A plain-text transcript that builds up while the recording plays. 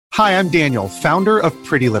Hi, I'm Daniel, founder of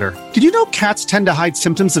Pretty Litter. Did you know cats tend to hide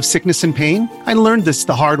symptoms of sickness and pain? I learned this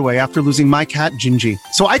the hard way after losing my cat, Gingy.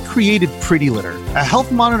 So I created Pretty Litter, a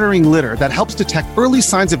health monitoring litter that helps detect early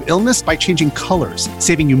signs of illness by changing colors,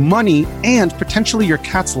 saving you money and potentially your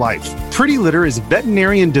cat's life. Pretty Litter is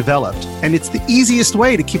veterinarian developed, and it's the easiest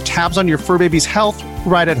way to keep tabs on your fur baby's health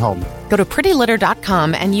right at home. Go to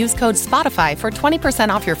prettylitter.com and use code SPOTIFY for 20%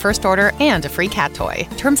 off your first order and a free cat toy.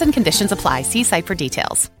 Terms and conditions apply. See site for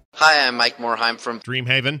details. Hi, I'm Mike Morheim from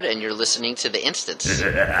Dreamhaven, and you're listening to The Instance.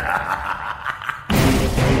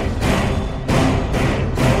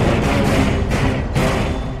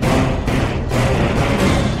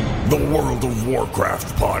 The World of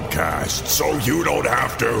Warcraft podcast, so you don't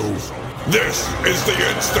have to. This is The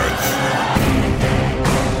Instance.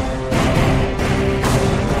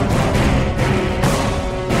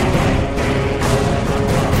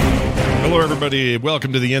 Hello, everybody.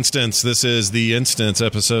 Welcome to The Instance. This is The Instance,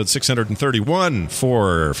 episode 631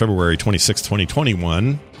 for February 26,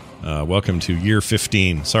 2021. Welcome to year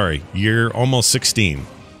 15. Sorry, year almost 16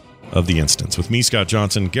 of The Instance. With me, Scott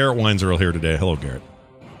Johnson. Garrett Weinzierl here today. Hello, Garrett.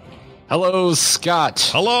 Hello, Scott.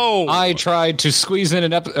 Hello. I tried to squeeze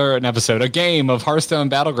in a game of Hearthstone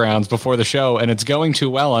Battlegrounds before the show, and it's going too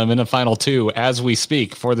well. I'm in the final two as we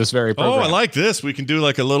speak for this very program. Oh, I like this. We can do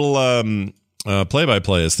like a little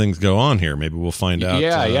play-by-play as things go on here. Maybe we'll find out.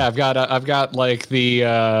 Yeah. I've got like the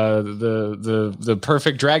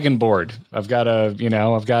perfect dragon board. I've got a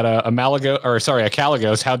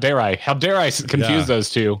Caligos. How dare I confuse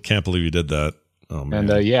those two? Can't believe you did that. Oh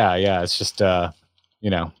man. And it's just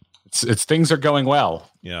it's things are going well.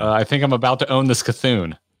 Yeah. I think I'm about to own this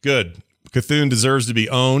Cthulhu. Good. Cthulhu deserves to be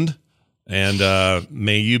owned. And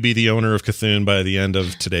may you be the owner of Cthulhu by the end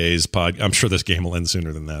of today's pod. I'm sure this game will end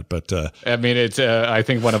sooner than that, but I mean, it's. I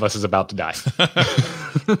think one of us is about to die.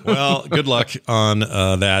 Well, good luck on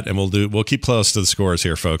that, and we'll keep close to the scores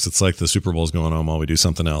here, folks. It's like the Super Bowl's going on while we do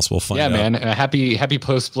something else. We'll find out. Yeah, man. Happy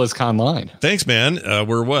post BlizzCon line. Thanks, man.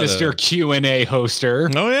 We're what Mr. Q&A hoster.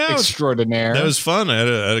 Oh yeah, extraordinaire. That was fun. I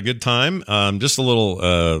had a good time. Just a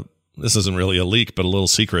little. This isn't really a leak, but a little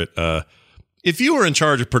secret. If you were in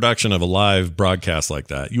charge of production of a live broadcast like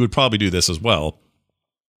that, you would probably do this as well.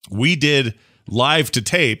 We did live to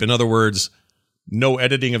tape. In other words, no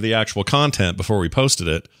editing of the actual content before we posted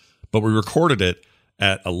it, but we recorded it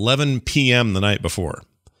at 11 p.m. the night before.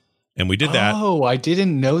 And we did that. Oh, I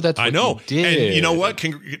didn't know that's what I know. You did. And you know what?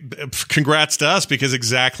 Congrats to us, because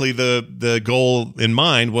exactly the goal in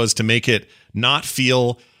mind was to make it not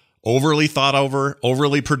feel overly thought over,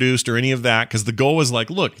 overly produced, or any of that, because the goal was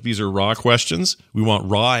like, look, these are raw questions. We want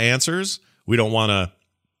raw answers. We don't want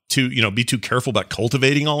to be too careful about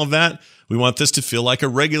cultivating all of that. We want this to feel like a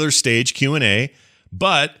regular stage Q&A,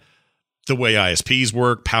 but the way ISPs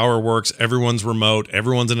work, power works, everyone's remote,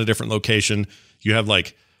 everyone's in a different location. You have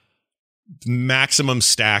like maximum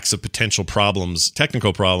stacks of potential problems,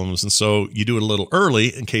 technical problems, and so you do it a little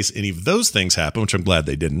early in case any of those things happen, which I'm glad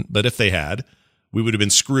they didn't, but if they had, we would have been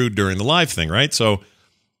screwed during the live thing, right? So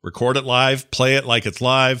record it live, play it like it's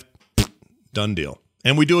live, done deal.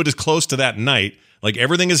 And we do it as close to that night. Like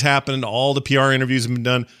everything has happened. All the PR interviews have been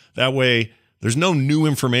done. That way, there's no new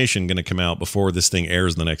information going to come out before this thing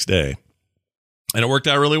airs the next day. And it worked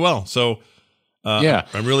out really well. So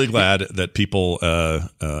I'm really glad that people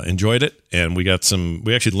enjoyed it. And we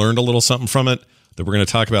actually learned a little something from it that we're going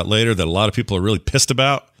to talk about later that a lot of people are really pissed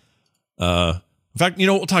about. In fact,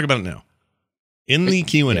 we'll talk about it now. In the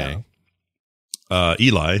Q&A,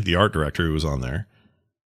 Eli, the art director who was on there,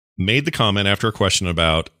 made the comment after a question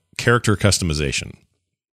about character customization.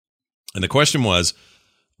 And the question was,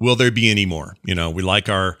 will there be any more? We like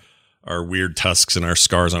our weird tusks and our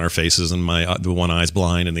scars on our faces, and the one eye's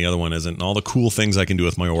blind and the other one isn't, and all the cool things I can do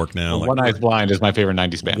with my orc now. One Eye's Blind is my favorite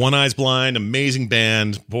 90s band. One Eye's Blind, amazing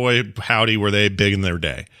band. Boy, howdy, were they big in their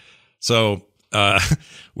day. So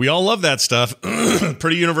we all love that stuff.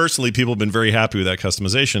 Pretty universally, people have been very happy with that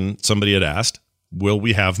customization. Somebody had asked, will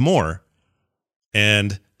we have more?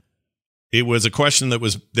 And it was a question that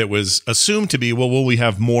was assumed to be, well, will we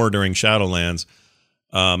have more during Shadowlands?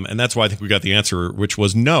 And that's why I think we got the answer, which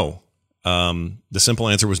was no. The simple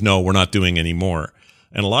answer was no, we're not doing any more.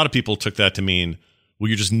 And a lot of people took that to mean, well,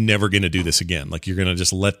 you're just never going to do this again. Like you're going to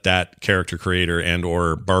just let that character creator and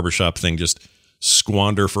or barbershop thing just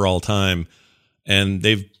squander for all time. And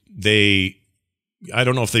I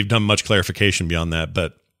don't know if they've done much clarification beyond that,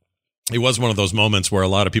 but it was one of those moments where a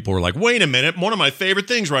lot of people were like, wait a minute, one of my favorite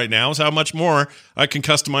things right now is how much more I can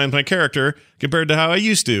customize my character compared to how I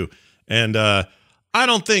used to. And I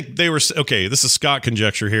don't think they were, okay, this is Scott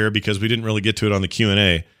conjecture here because we didn't really get to it on the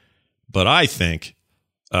Q&A, but I think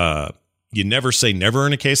you never say never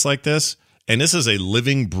in a case like this. And this is a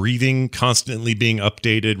living, breathing, constantly being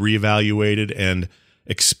updated, reevaluated, and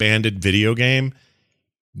expanded video game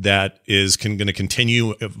that is going to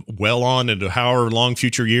continue well on into however long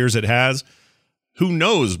future years it has. Who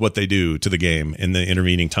knows what they do to the game in the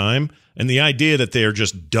intervening time? And the idea that they're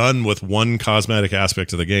just done with one cosmetic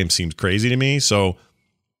aspect of the game seems crazy to me. So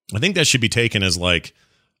I think that should be taken as like,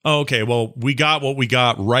 oh, okay, well, we got what we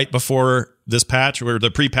got right before this patch, where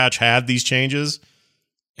the pre-patch had these changes,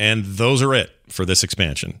 and those are it for this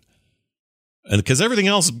expansion. And because everything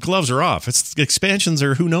else, gloves are off. It's expansions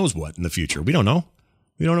are who knows what in the future. We don't know.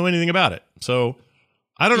 We don't know anything about it. So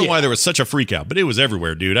I don't know why there was such a freak out, but it was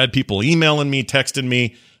everywhere, dude. I had people emailing me, texting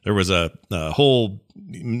me. There was a whole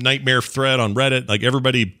nightmare thread on Reddit. Like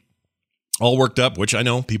everybody all worked up, which I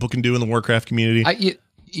know people can do in the Warcraft community.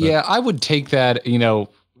 I would take that,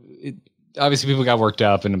 obviously people got worked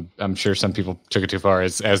up, and I'm sure some people took it too far,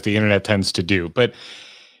 as the internet tends to do. But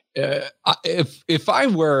if I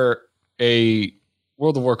were a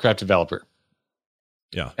World of Warcraft developer,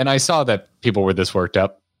 and I saw that people were this worked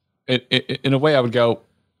up, in a way I would go,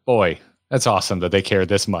 boy, that's awesome that they care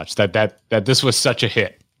this much, that this was such a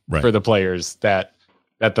hit for the players, that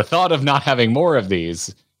the thought of not having more of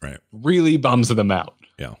these really bums them out.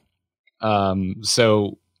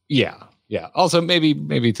 So also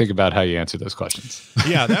maybe think about how you answer those questions.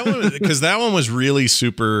 That one, because that one was really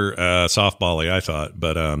super softball-y, I thought,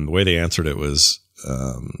 but the way they answered it was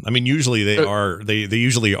usually they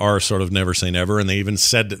usually are sort of never say never, and they even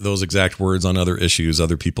said those exact words on other issues,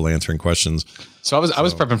 other people answering questions. So I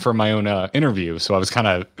was prepping for my own interview, so I was kind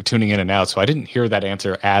of tuning in and out, so I didn't hear that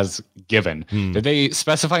answer as given. Did they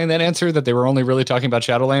specify in that answer that they were only really talking about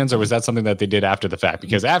Shadowlands, or was that something that they did after the fact?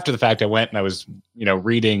 Because after the fact, I went and I was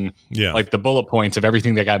reading like the bullet points of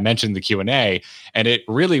everything that got mentioned in the Q&A, and it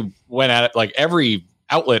really went at it, like every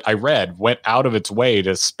outlet I read went out of its way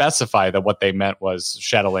to specify that what they meant was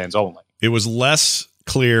Shadowlands only. It was less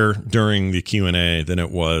clear during the Q&A than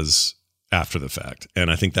it was after the fact,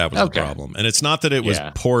 and I think that was the problem. And it's not that it was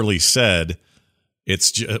poorly said.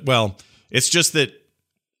 It's just that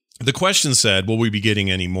the question said, will we be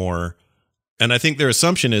getting any more? And I think their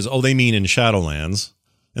assumption is, they mean in Shadowlands.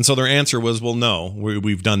 And so their answer was, well, no,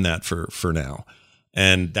 we've done that for now.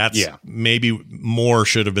 And that's maybe more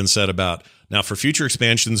should have been said about, now for future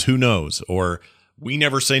expansions, who knows? Or we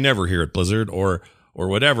never say never here at Blizzard, or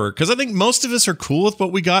whatever. Because I think most of us are cool with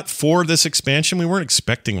what we got for this expansion. We weren't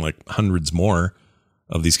expecting like hundreds more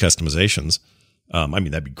of these customizations.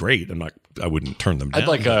 That'd be great. I wouldn't turn them down.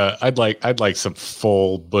 I'd like some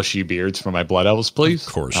full bushy beards for my blood elves, please.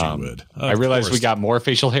 Of course you would. I realized we got more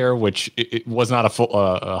facial hair, which it was not a full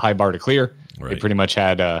high bar to clear. Right. They pretty much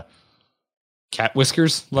had cat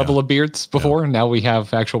whiskers level of beards before. Now we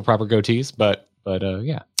have actual proper goatees, but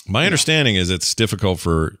my understanding is it's difficult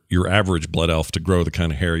for your average blood elf to grow the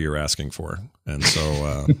kind of hair you're asking for, and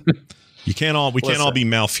so we can't all be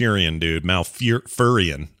Malfurion, dude.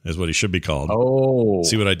 Malfurion is what he should be called. Oh,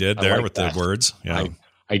 see what I did there with the words? Yeah,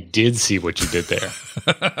 I did see what you did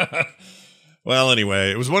there. Well,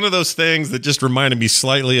 anyway, it was one of those things that just reminded me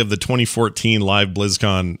slightly of the 2014 live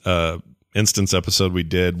BlizzCon instance episode we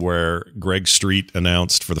did, where Greg Street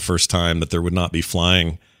announced for the first time that there would not be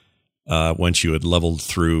flying once you had leveled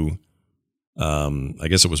through I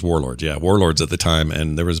guess it was Warlords at the time,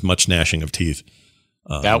 and there was much gnashing of teeth.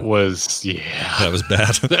 That was bad. That was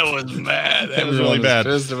bad. That was really bad.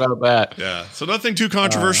 Just about that. Yeah. So nothing too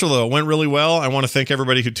controversial though. It went really well. I want to thank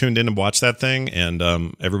everybody who tuned in and watched that thing, and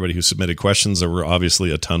everybody who submitted questions. There were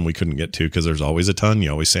obviously a ton we couldn't get to, because there's always a ton.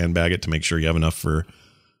 You always sandbag it to make sure you have enough for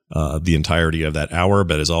the entirety of that hour.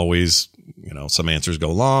 But as always, some answers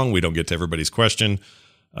go long. We don't get to everybody's question.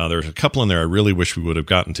 There's a couple in there I really wish we would have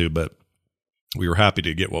gotten to, but we were happy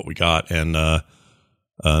to get what we got. And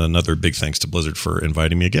another big thanks to Blizzard for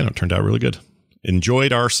inviting me again. It turned out really good.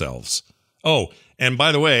 Enjoyed ourselves. Oh, and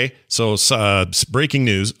by the way, so breaking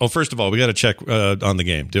news. Oh, first of all, we got to check on the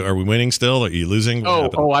game. Are we winning still? Are you losing?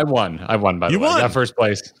 I won. I won, by the way. I got first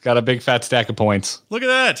place. Got a big fat stack of points. Look at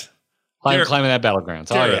that. Climbing that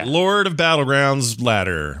Battlegrounds. Lord of Battlegrounds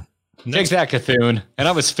ladder. Take that, Cthulhu. And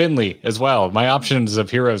I was Finley as well. My options of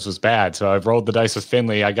heroes was bad, so I rolled the dice with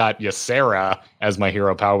Finley. I got Ysera as my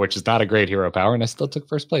hero power, which is not a great hero power, and I still took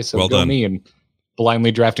first place. So well done. Me and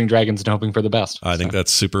blindly drafting dragons and hoping for the best. I think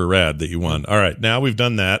that's super rad that you won. All right, now we've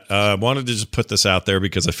done that. I wanted to just put this out there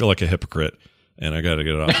because I feel like a hypocrite, and I got to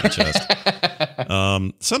get it off my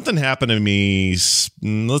chest. Something happened to me.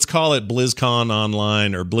 Let's call it BlizzCon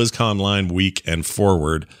Online or BlizzCon Online week and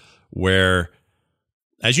forward, where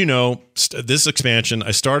as you know, this expansion,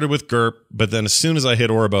 I started with GURP, but then as soon as I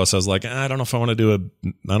hit Ouroboros, I was like, I don't know if I want to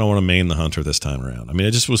I don't want to main the Hunter this time around. I mean,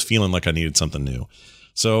 I just was feeling like I needed something new.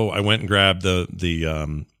 So I went and grabbed what's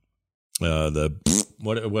the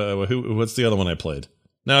other one I played?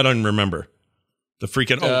 No, I don't even remember. The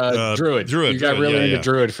freaking Druid. Druid. You got really into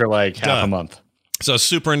Druid for like half a month. So I was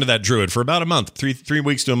super into that Druid for about a month, three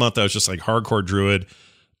weeks to a month. I was just like hardcore Druid,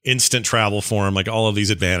 instant travel for him, like all of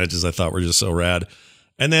these advantages I thought were just so rad.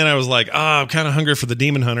 And then I was like, I'm kind of hungry for the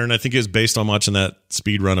Demon Hunter. And I think it was based on watching that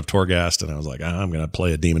speed run of Torghast. And I was like, I'm going to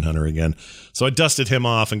play a Demon Hunter again. So I dusted him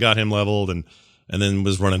off and got him leveled and then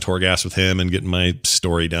was running Torghast with him and getting my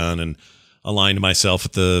story done and aligned myself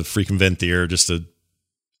with the freaking Venthyr just to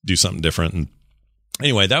do something different. And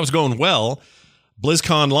anyway, that was going well.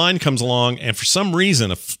 BlizzCon line comes along, and for some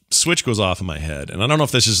reason, a switch goes off in my head. And I don't know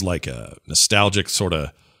if this is like a nostalgic sort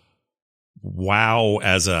of WoW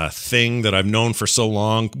as a thing that I've known for so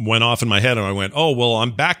long went off in my head, and I went, oh, well,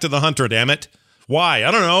 I'm back to the Hunter, damn it. Why?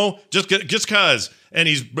 I don't know. Just cause. And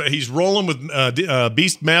he's rolling with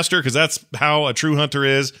Beastmaster, because that's how a true Hunter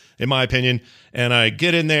is, in my opinion. And I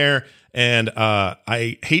get in there, and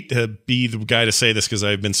I hate to be the guy to say this because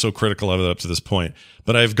I've been so critical of it up to this point,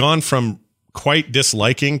 but I've gone from quite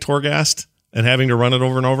disliking Torghast and having to run it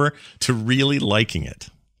over and over to really liking it.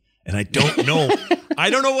 And I don't know. I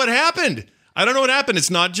don't know what happened.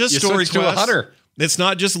 It's not just story quests. To a Hunter. It's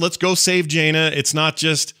not just let's go save Jaina. It's not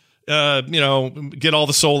just get all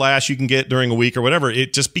the soul ash you can get during a week or whatever.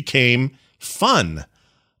 It just became fun.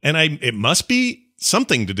 And it must be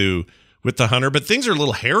something to do with the Hunter, but things are a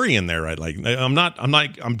little hairy in there. Right? Like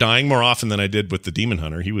I'm dying more often than I did with the Demon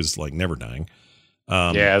Hunter. He was like never dying.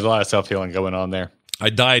 There's a lot of self-healing going on there.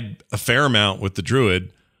 I died a fair amount with the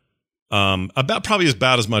Druid. Probably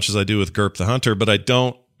about as much as I do with GURP the Hunter, but I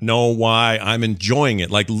don't know why I'm enjoying it.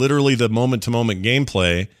 Like literally the moment-to-moment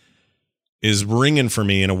gameplay is ringing for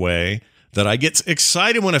me in a way that I get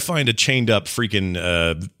excited when I find a chained up freaking,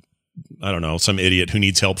 I don't know, some idiot who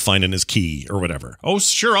needs help finding his key or whatever. Oh,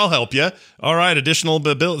 sure, I'll help you. All right, additional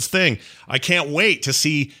ability thing. I can't wait to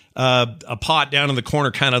see a pot down in the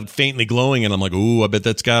corner kind of faintly glowing, and I'm like, ooh, I bet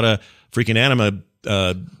that's got a freaking anima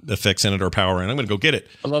effects in it or power, and I'm going to go get it.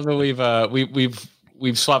 I love that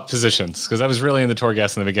we've swapped positions because I was really in the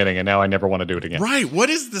Torghast in the beginning, and now I never want to do it again. Right? What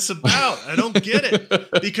is this about? I don't get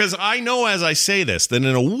it because I know as I say this, then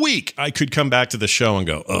in a week I could come back to the show and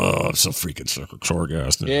go, oh, I'm so freaking sick of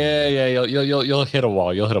Torghast. Yeah, you'll hit a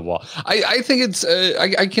wall. You'll hit a wall. I think it's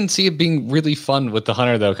I can see it being really fun with the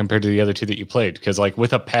Hunter though compared to the other two that you played because like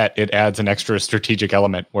with a pet it adds an extra strategic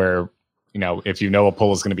element where if a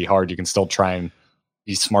pull is going to be hard, you can still try and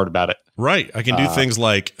be smart about it. Right. I can do things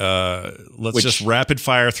like let's just rapid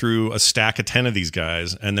fire through a stack of 10 of these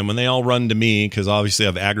guys. And then when they all run to me, because obviously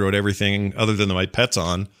I've aggroed everything other than my pets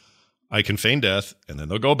on, I can feign death and then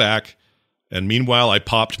they'll go back. And meanwhile, I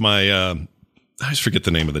popped my I just forget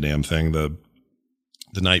the name of the damn thing. The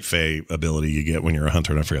Night Fae ability you get when you're a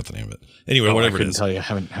hunter. And I forgot the name of it. Anyway, whatever it is. I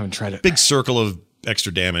haven't tried it. Big circle of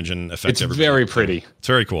extra damage and affect everybody. It's very pretty. It's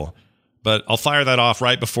very cool. But I'll fire that off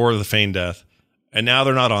right before the feign death. And now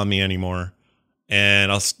they're not on me anymore.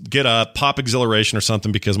 And I'll get up, pop exhilaration or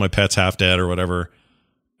something because my pet's half dead or whatever.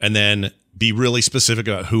 And then be really specific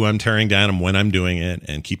about who I'm tearing down and when I'm doing it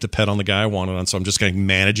and keep the pet on the guy I want it on. So I'm just kind of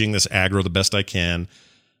managing this aggro the best I can.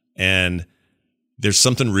 And there's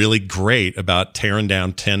something really great about tearing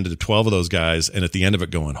down 10 to 12 of those guys. And at the end of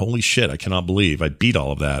it going, holy shit, I cannot believe I beat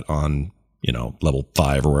all of that on, level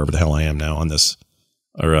 5 or wherever the hell I am now on this.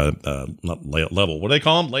 Or not level. What do they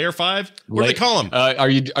call them? Layer 5? What do they call them? Are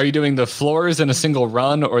you doing the floors in a single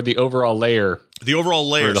run or the overall layer? The overall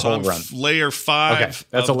layer. The whole run. Layer 5. Okay,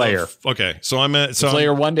 that's a layer. Okay, so I'm at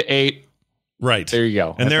layer 1 to 8. Right there you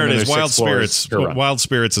go. And there it is. Wild Spirits. Wild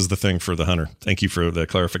Spirits is the thing for the Hunter. Thank you for the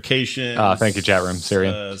clarification. Thank you, chat room.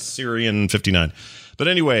 Syrian. Syrian 59. But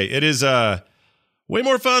anyway, it is way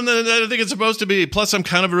more fun than I think it's supposed to be. Plus, I'm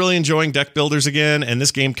kind of really enjoying deck builders again, and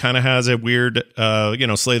this game kind of has a weird,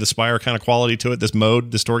 Slay the Spire kind of quality to it. This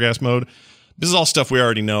Torghast mode. This is all stuff we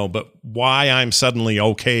already know, but why I'm suddenly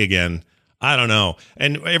okay again, I don't know.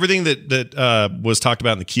 And everything that was talked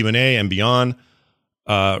about in the Q&A and beyond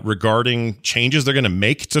regarding changes they're going to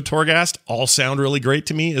make to Torghast all sound really great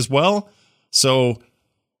to me as well. So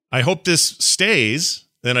I hope this stays,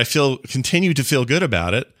 and I continue to feel good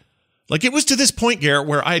about it. Like it was to this point, Garrett,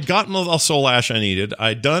 where I had gotten all the soul ash I needed.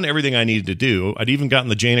 I'd done everything I needed to do. I'd even gotten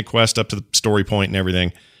the Jaina quest up to the story point and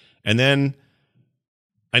everything. And then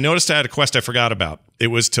I noticed I had a quest I forgot about. It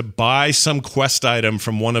was to buy some quest item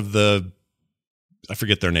from one of the, I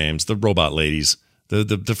forget their names, the robot ladies, the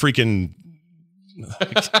freaking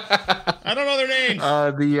I don't know their names.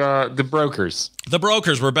 The brokers. The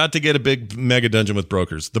brokers. We're about to get a big mega dungeon with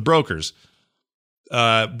brokers. The brokers.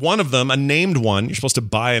 One of them, a named one, you're supposed to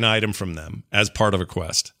buy an item from them as part of a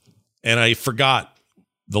quest. And I forgot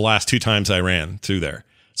the last 2 times I ran through there.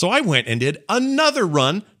 So I went and did another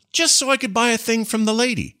run just so I could buy a thing from the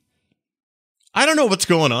lady. I don't know what's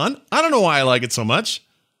going on. I don't know why I like it so much.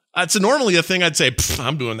 It's normally a thing I'd say,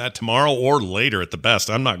 I'm doing that tomorrow or later at the best.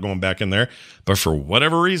 I'm not going back in there. But for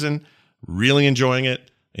whatever reason, really enjoying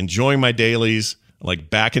it, enjoying my dailies, like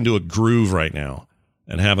back into a groove right now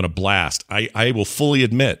and having a blast. I will fully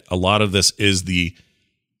admit a lot of this is the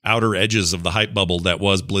outer edges of the hype bubble that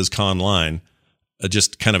was BlizzConline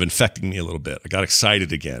just kind of infecting me a little bit. I got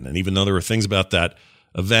excited again. And even though there were things about that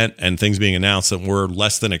event and things being announced that were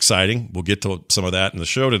less than exciting, we'll get to some of that in the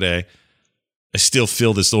show today. I still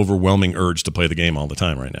feel this overwhelming urge to play the game all the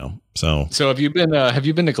time right now. So have you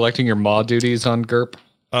been neglecting your mod duties on GURP?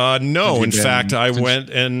 No. In fact, I went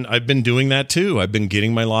and I've been doing that too. I've been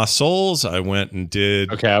getting my lost souls. I went and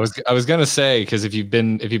did. Okay, I was gonna say, because if you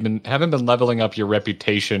haven't been leveling up your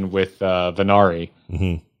reputation with Venari,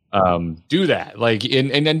 do that. Like,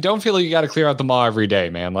 and don't feel like you got to clear out the maw every day,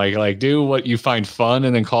 man. Like do what you find fun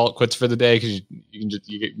and then call it quits for the day, because you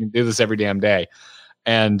can do this every damn day.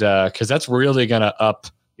 And because that's really going to up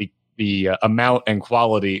the amount and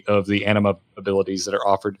quality of the anima abilities that are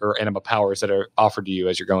offered, or anima powers that are offered to you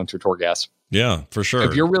as you're going through Torghast. Yeah, for sure.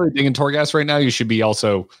 If you're really digging Torghast right now, you should be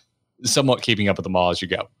also somewhat keeping up with the maw as you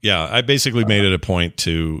go. Yeah, I basically made it a point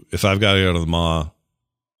to, if I've got to go to the maw,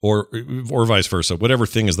 or vice versa, whatever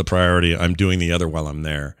thing is the priority, I'm doing the other while I'm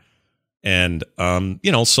there. And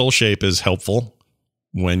Soul Shape is helpful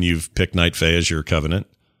when you've picked Night Fae as your covenant.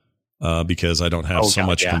 Because I don't have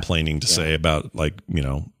much complaining to say about,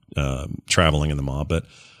 traveling in the maw. But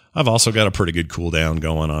I've also got a pretty good cooldown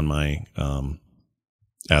going on my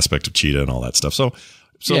aspect of cheetah and all that stuff. So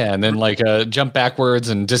yeah, and then jump backwards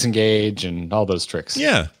and disengage and all those tricks.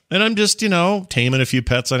 Yeah, and I'm just taming a few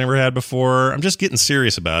pets I never had before. I'm just getting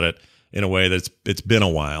serious about it in a way that it's been a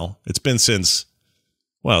while. It's been since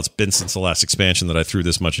the last expansion that I threw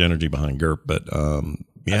this much energy behind GURP. But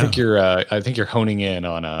yeah. I think you're honing in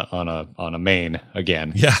on a main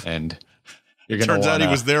again. Yeah, and you're gonna. Turns out he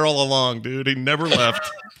was there all along, dude. He never left.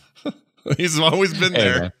 He's always been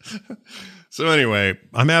there. So anyway,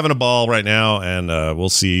 I'm having a ball right now, and we'll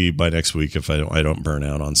see by next week if I don't burn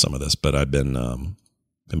out on some of this. But I've been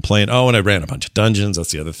playing. Oh, and I ran a bunch of dungeons.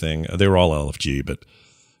 That's the other thing. They were all LFG, but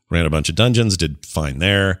ran a bunch of dungeons. Did fine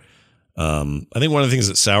there. I think one of the things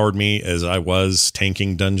that soured me is I was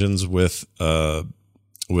tanking dungeons with the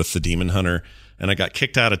Demon Hunter, and I got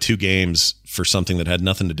kicked out of 2 games for something that had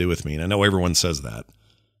nothing to do with me. And I know everyone says that,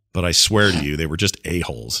 but I swear to you, they were just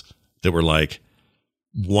a-holes that were like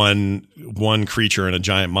one creature in a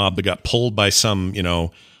giant mob that got pulled by some,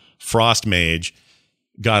 frost mage,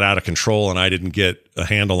 got out of control, and I didn't get a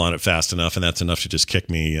handle on it fast enough, and that's enough to just kick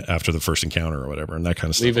me after the first encounter or whatever, and that kind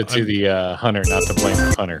of stuff. Leave it to the hunter, not to blame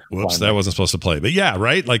the hunter. Whoops, that wasn't supposed to play. But yeah,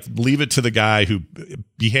 right? Like, leave it to the guy who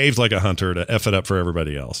behaves like a hunter to F it up for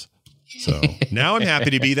everybody else. So now I'm happy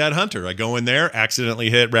to be that hunter. I go in there, accidentally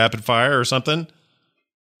hit rapid fire or something,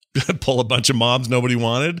 pull a bunch of mobs nobody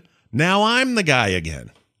wanted. Now I'm the guy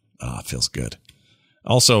again. Oh, it feels good.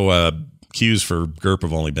 Also, queues for GURP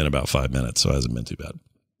have only been about 5 minutes, so it hasn't been too bad.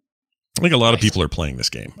 I think a lot of people are playing this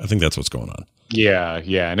game. I think that's what's going on. Yeah.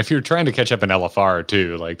 And if you're trying to catch up in LFR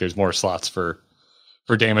too, there's more slots for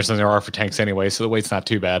damage than there are for tanks anyway, so the wait's not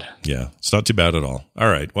too bad. Yeah, it's not too bad at all. All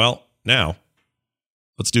right, well, now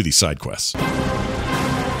let's do these side quests.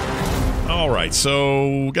 All right,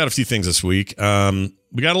 so we got a few things this week.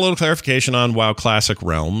 We got a little clarification on WoW Classic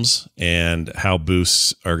Realms and how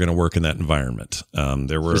boosts are going to work in that environment.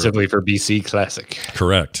 There were specifically for BC Classic.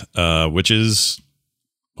 Correct, which is...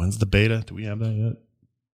 When's the beta? Do we have that yet?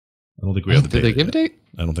 I don't think we have the beta. Did they give a date?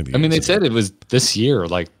 I don't think they said it was this year,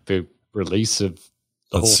 like the release of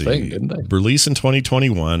the whole thing, didn't they? Release in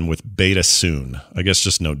 2021 with beta soon. I guess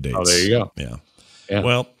just no dates. Oh, there you go. Yeah.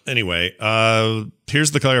 Well, anyway,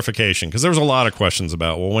 here's the clarification, because there was a lot of questions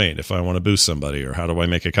about, well, wait, if I want to boost somebody, or how do I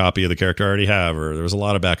make a copy of the character I already have, or there was a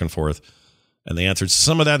lot of back and forth, and they answered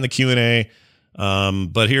some of that in the Q&A.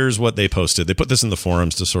 But here's what they posted. They put this in the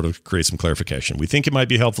forums to sort of create some clarification. We think it might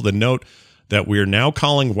be helpful to note that we're now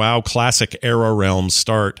calling WoW Classic Era Realms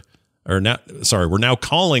we're now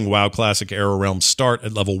calling WoW Classic Era Realms start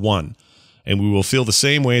at level 1, and we will feel the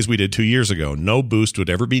same way as we did 2 years ago. No boost would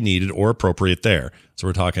ever be needed or appropriate there. So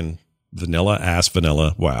we're talking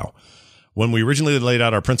vanilla WoW. When we originally laid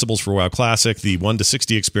out our principles for WoW Classic, the 1 to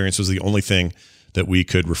 60 experience was the only thing that we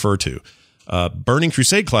could refer to. Burning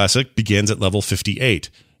Crusade Classic begins at level 58,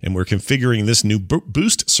 and we're configuring this new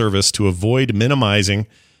boost service to avoid minimizing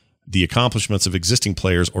the accomplishments of existing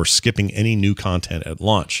players or skipping any new content at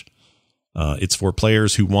launch. It's for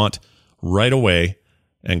players who want right away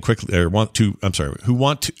and quickly, or who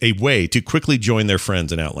want a way to quickly join their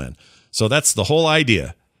friends in Outland. So that's the whole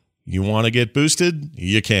idea. You want to get boosted,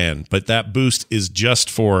 you can, but that boost is just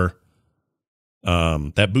for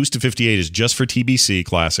that boost to 58 is just for TBC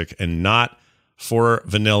Classic and not for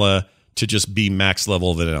vanilla to just be max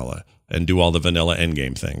level vanilla and do all the vanilla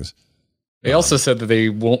endgame things. They also said that they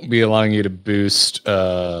won't be allowing you to boost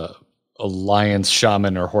Alliance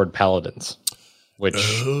Shaman or Horde Paladins, which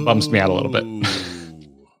bumps me out a little bit.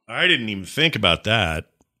 I didn't even think about that.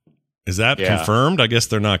 Is that confirmed? I guess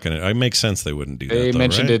they're not going to. It makes sense they wouldn't do that. They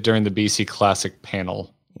mentioned it during the BC Classic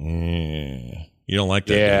panel. You don't like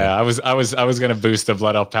that? Yeah, I was going to boost the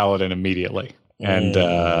Blood Elf Paladin immediately, and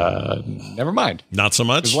never mind. Not so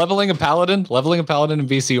much. Leveling a paladin in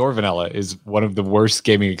BC or vanilla is one of the worst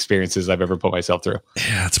gaming experiences I've ever put myself through.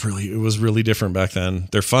 Yeah, it was really different back then.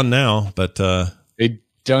 They're fun now, but they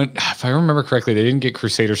don't. If I remember correctly, they didn't get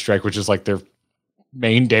Crusader Strike, which is like their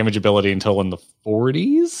main damage ability until in the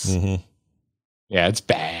 40s. Mm-hmm. Yeah, it's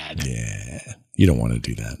bad. Yeah, you don't want to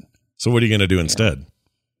do that. So what are you going to do instead?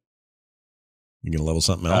 You going to level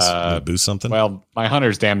something else? Boost something? Well, my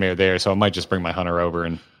hunter's damn near there, so I might just bring my hunter over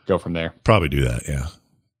and go from there. Probably do that, yeah.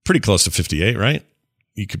 Pretty close to 58, right?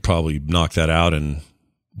 You could probably knock that out in,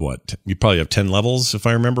 what? You probably have 10 levels, if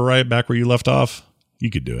I remember right, back where you left off. You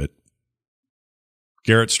could do it.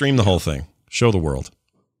 Garrett, stream the whole thing. Show the world.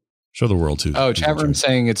 Show the world, too. Oh, chat room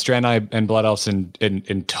saying it's Draenei and Blood Elves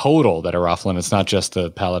in total that are offline. It's not just the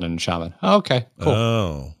Paladin and Shaman. Oh, okay, cool.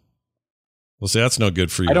 Oh. Well, see, that's no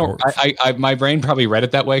good for you. My brain probably read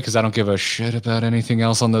it that way because I don't give a shit about anything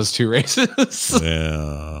else on those two races.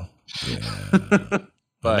 Yeah. That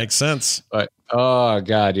makes sense. But oh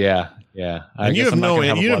god, yeah. And you have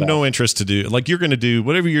no interest to do, like, you're going to do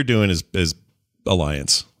whatever you're doing is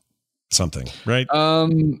Alliance something, right?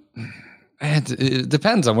 It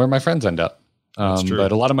depends on where my friends end up.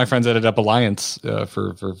 But a lot of my friends ended up Alliance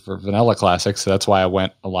for Vanilla Classics, so that's why I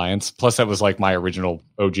went Alliance. Plus, that was like my original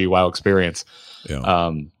OG WoW experience.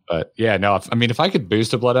 Yeah. But yeah, no. If I could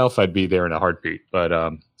boost a Blood Elf, I'd be there in a heartbeat.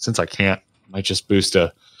 But since I can't, I might just boost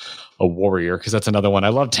a warrior because that's another one. I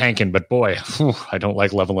love tanking, but boy, I don't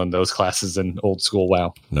like leveling those classes in old school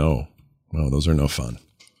WoW. No, those are no fun.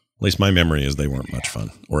 At least my memory is they weren't much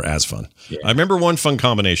fun or as fun. Yeah. I remember one fun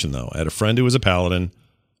combination, though. I had a friend who was a paladin.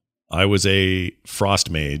 I was a frost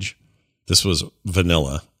mage. This was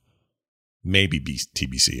vanilla, maybe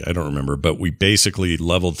TBC. I don't remember. But we basically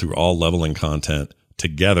leveled through all leveling content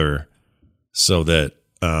together so that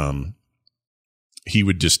he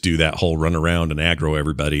would just do that whole run around and aggro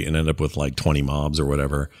everybody and end up with like 20 mobs or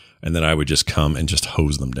whatever. And then I would just come and just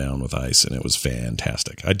hose them down with ice. And it was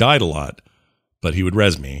fantastic. I died a lot, but he would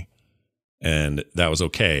res me. And that was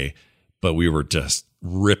okay, but we were just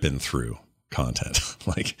ripping through content,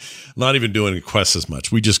 like not even doing quests as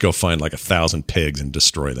much. We just go find like 1,000 pigs and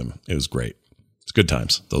destroy them. It was great. It's good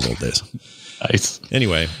times, those old days. Nice.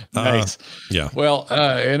 Anyway, nice. Yeah. Well,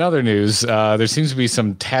 in other news, there seems to be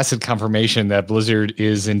some tacit confirmation that Blizzard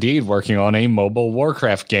is indeed working on a mobile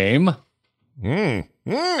Warcraft game.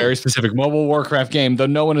 Very specific mobile Warcraft game, though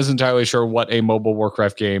no one is entirely sure what a mobile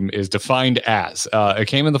Warcraft game is defined as. It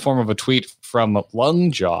came in the form of a tweet from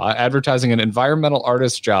Lungjaw advertising an environmental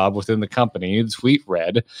artist job within the company. The tweet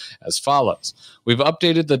read as follows: "We've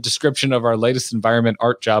updated the description of our latest environment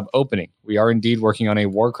art job opening. We are indeed working on a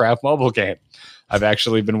Warcraft mobile game. I've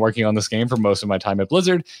actually been working on this game for most of my time at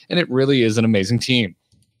Blizzard, and it really is an amazing team."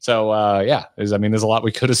 So, there's a lot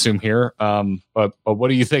we could assume here. But what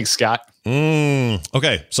do you think, Scott?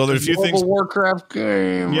 Okay, so there's a few things. Warcraft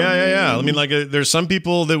game. Yeah. I mean, like, there's some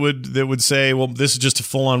people that would say, well, this is just a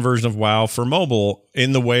full-on version of WoW for mobile,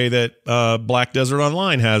 in the way that Black Desert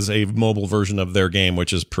Online has a mobile version of their game,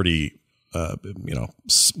 which is pretty,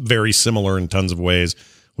 very similar in tons of ways,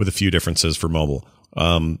 with a few differences for mobile.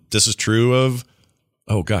 This is true of,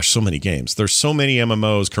 so many games. There's so many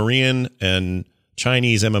MMOs, Korean and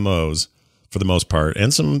Chinese MMOs for the most part,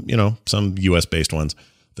 and some US based ones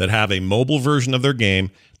that have a mobile version of their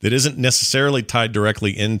game that isn't necessarily tied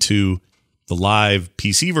directly into the live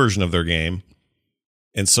PC version of their game.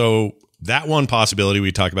 And so that one possibility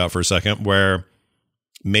we talked about for a second, where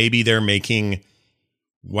maybe they're making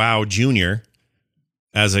WoW Junior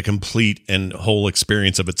as a complete and whole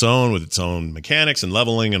experience of its own, with its own mechanics and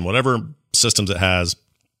leveling and whatever systems it has.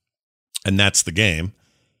 And that's the game.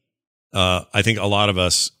 I think a lot of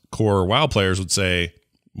us core WoW players would say,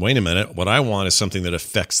 wait a minute, what I want is something that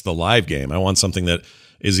affects the live game. I want something that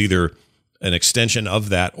is either an extension of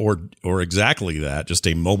that or exactly that, just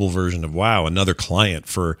a mobile version of WoW, another client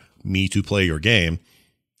for me to play your game.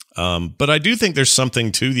 But I do think there's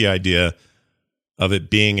something to the idea of it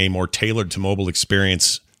being a more tailored to mobile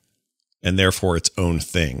experience and therefore its own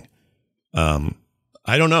thing.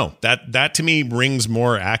 I don't know. That to me rings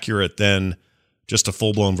more accurate than just a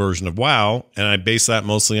full-blown version of WoW, and I base that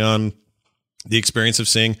mostly on the experience of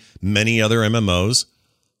seeing many other MMOs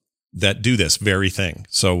that do this very thing.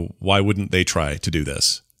 So why wouldn't they try to do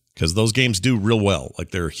this? Because those games do real well.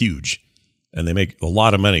 Like, they're huge, and they make a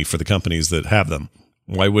lot of money for the companies that have them.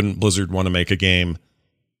 Why wouldn't Blizzard want to make a game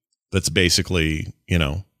that's basically,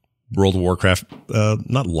 World of Warcraft,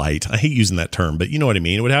 not light. I hate using that term, but you know what I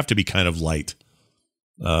mean. It would have to be kind of light.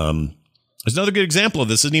 There's another good example of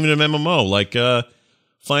this. Isn't even an MMO, like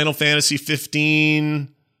Final Fantasy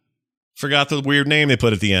 15. Forgot the weird name they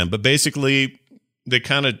put at the end, but basically they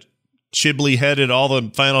kind of Chibli-headed all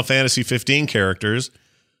the Final Fantasy 15 characters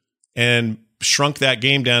and shrunk that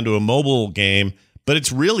game down to a mobile game, but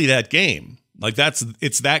it's really that game. Like,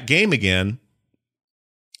 it's that game again,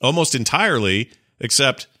 almost entirely,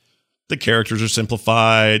 except the characters are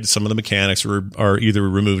simplified. Some of the mechanics are either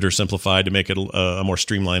removed or simplified to make it a more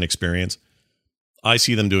streamlined experience. I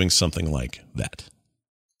see them doing something like that,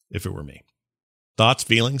 if it were me. Thoughts,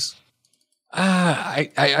 feelings?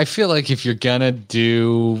 I feel like if you're gonna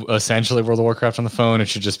do essentially World of Warcraft on the phone, it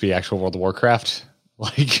should just be actual World of Warcraft.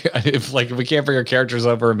 If we can't bring our characters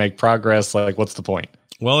over and make progress, what's the point?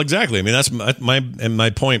 Well, exactly. I mean, that's my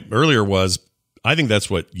point earlier was, I think that's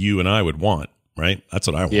what you and I would want, right? That's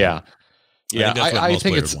what I want. Yeah. I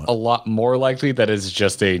think it's a lot more likely that it's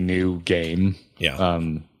just a new game. Yeah.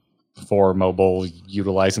 For mobile,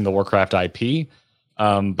 utilizing the Warcraft IP.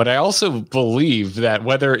 But I also believe that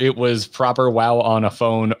whether it was proper WoW on a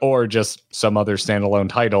phone or just some other standalone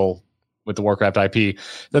title with the Warcraft IP,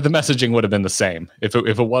 that the messaging would have been the same. If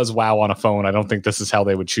it was WoW on a phone, I don't think this is how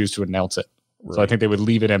they would choose to announce it. Right. So I think they would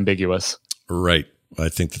leave it ambiguous. Right. I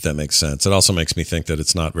think that makes sense. It also makes me think that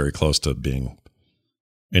it's not very close to being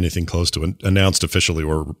anything close to announced officially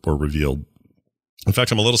or revealed. In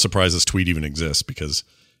fact, I'm a little surprised this tweet even exists, because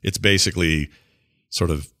it's basically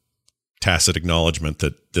sort of tacit acknowledgement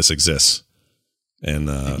that this exists. And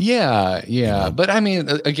but I mean,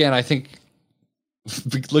 again, I think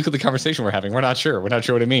look at the conversation we're having. We're not sure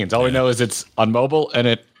what it means. All we know is it's on mobile and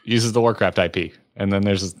it uses the Warcraft IP. And then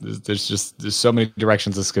there's so many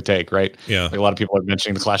directions this could take, right? Yeah. Like, a lot of people are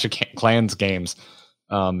mentioning the Clash of Clans games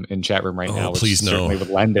in chat room right now, which please certainly would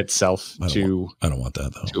lend itself to. I don't want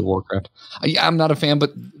that, though. To Warcraft. I'm not a fan,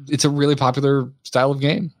 but it's a really popular style of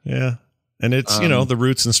game. Yeah. And it's, the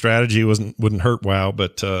roots and strategy wouldn't hurt WoW,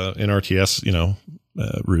 but in RTS,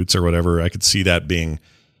 roots or whatever, I could see that being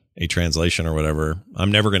a translation or whatever.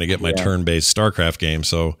 I'm never going to get my turn-based StarCraft game,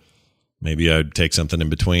 so maybe I'd take something in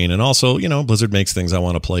between. And also, Blizzard makes things I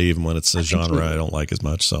want to play even when it's a genre I don't like as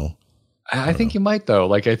much. So I think you might, though.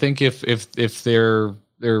 Like, I think if their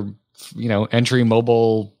entry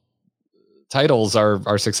mobile titles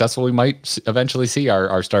are successful, we might eventually see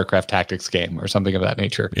our StarCraft Tactics game or something of that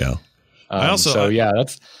nature. Yeah. That's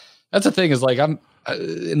the thing, is like,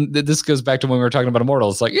 and this goes back to when we were talking about Immortal.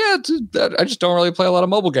 It's like, I just don't really play a lot of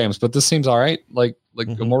mobile games, but this seems all right. Like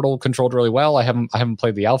Immortal controlled really well. I haven't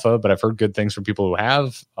played the alpha, but I've heard good things from people who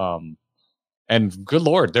have. And good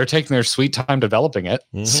Lord, they're taking their sweet time developing it.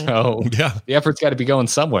 Mm-hmm. So the effort's got to be going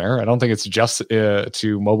somewhere. I don't think it's just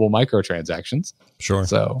to mobile microtransactions.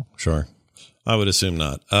 Sure. I would assume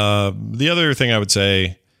not. The other thing I would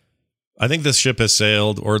say, I think this ship has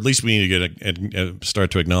sailed, or at least we need to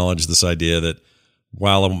start to acknowledge this idea that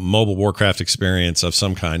while a mobile Warcraft experience of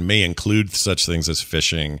some kind may include such things as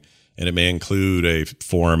fishing, and it may include a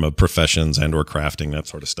form of professions and or crafting, that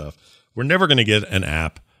sort of stuff, we're never going to get an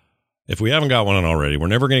app. If we haven't got one already, we're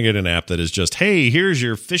never going to get an app that is just, hey, here's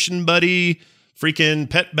your fishing buddy, freaking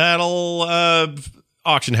pet battle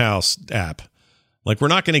auction house app. Like, we're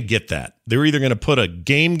not going to get that. They're either going to put a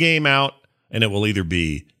game out, and it will either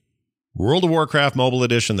be World of Warcraft Mobile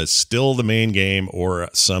Edition that's still the main game, or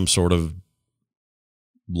some sort of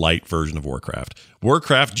light version of Warcraft.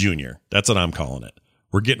 Warcraft Junior. That's what I'm calling it.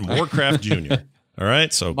 We're getting Warcraft Junior. All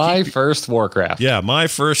right? So my first Warcraft. Yeah, my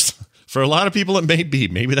first. For a lot of people, it may be.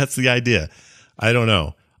 Maybe that's the idea. I don't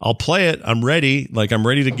know. I'll play it. I'm ready. Like, I'm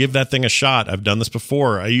ready to give that thing a shot. I've done this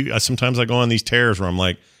before. Sometimes I go on these tears where I'm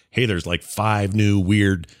like, hey, there's like 5 new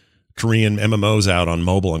weird Korean MMOs out on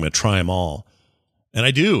mobile. I'm going to try them all. And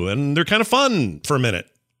I do. And they're kind of fun for a minute.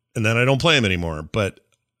 And then I don't play them anymore. But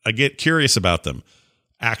I get curious about them.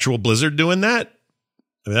 Actual Blizzard doing that?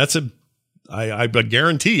 I mean, I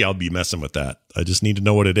guarantee I'll be messing with that. I just need to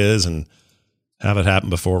know what it is and have it happen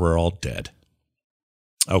before we're all dead.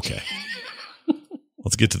 Okay.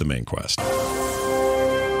 Let's get to the main quest. All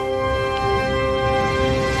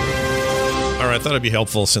right, I thought it'd be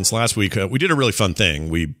helpful since last week we did a really fun thing.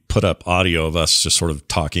 We put up audio of us just sort of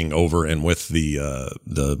talking over and with the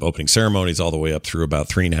opening ceremonies all the way up through about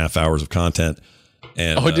 3.5 hours of content.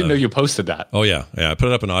 And, I didn't know you posted that. Oh, yeah. I put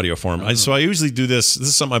it up in audio form. So I usually do this. This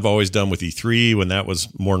is something I've always done with E3 when that was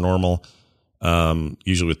more normal,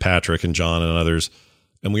 usually with Patrick and John and others.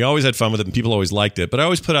 And we always had fun with it, and people always liked it. But I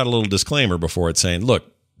always put out a little disclaimer before it saying, look,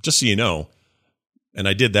 just so you know, and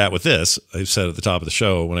I did that with this. I said at the top of the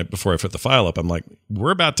show before I put the file up, I'm like,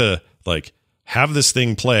 we're about to have this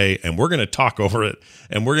thing play, and we're going to talk over it,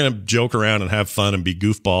 and we're going to joke around and have fun and be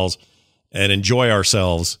goofballs and enjoy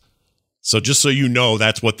ourselves. So just so you know,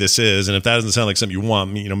 that's what this is. And if that doesn't sound like something you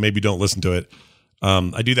want, maybe don't listen to it.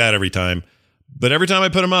 I do that every time. But every time I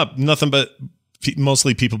put them up, nothing but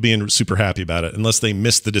mostly people being super happy about it, unless they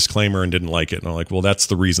missed the disclaimer and didn't like it. And I'm like, well, that's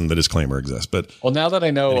the reason the disclaimer exists. But now that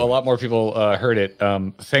I know anyway. A lot more people heard it,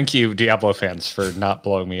 thank you, Diablo fans, for not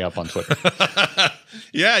blowing me up on Twitter.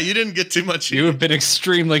 Yeah, you didn't get too much. You have been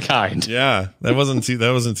extremely kind. Yeah, that wasn't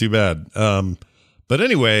too bad. But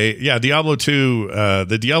anyway, yeah, Diablo 2,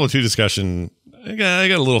 the Diablo 2 discussion, I got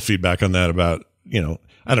a little feedback on that about,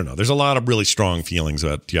 I don't know. There's a lot of really strong feelings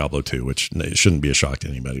about Diablo 2, which shouldn't be a shock to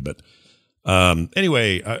anybody. But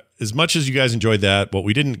anyway, as much as you guys enjoyed that, what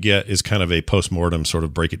we didn't get is kind of a post-mortem sort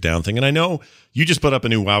of break it down thing. And I know you just put up a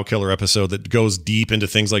new WoW Killer episode that goes deep into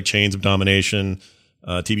things like Chains of Domination,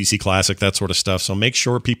 TBC Classic, that sort of stuff. So make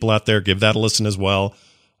sure people out there give that a listen as well.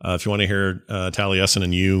 If you want to hear Taliesin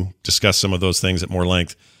and you discuss some of those things at more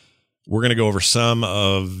length, we're going to go over some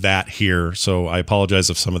of that here. So I apologize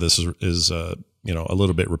if some of this is a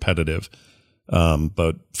little bit repetitive,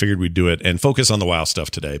 but figured we'd do it and focus on the WoW stuff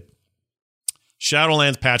today.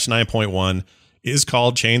 Shadowlands patch 9.1 is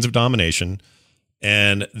called Chains of Domination,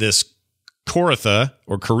 and this Coretha,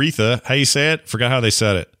 how you say it? Forgot how they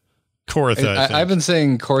said it. Coretha. I've been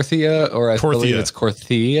saying Corthia, or I believe it's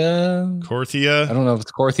Corthia. Corthia. I don't know if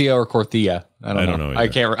it's Corthia or Corthia. I don't know.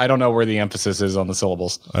 I don't know where the emphasis is on the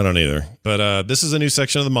syllables. I don't either. But this is a new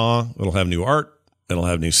section of the Maw. It'll have new art. It'll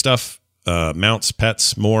have new stuff. Mounts,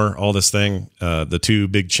 pets, more, all this thing. The two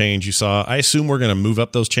big chains you saw. I assume we're going to move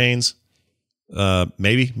up those chains.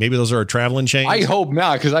 Maybe those are our traveling chains. I hope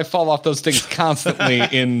not, because I fall off those things constantly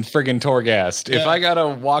in friggin' Torghast. Yeah. If I gotta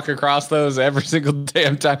walk across those every single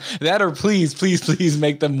damn time, that or please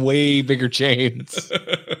make them way bigger chains.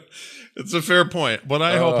 It's a fair point. What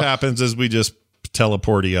I hope happens is we just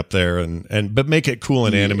teleport you up there but make it cool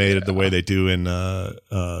and animated the way they do in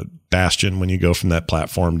Bastion when you go from that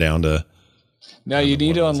platform down to. Now you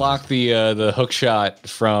need to unlock the hook shot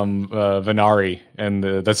from Venari, and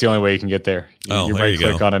that's the only way you can get there. You right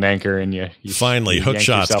click on an anchor, and you finally hook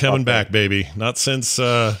shots coming back, baby. Not since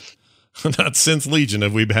Legion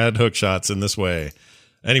have we had hook shots in this way.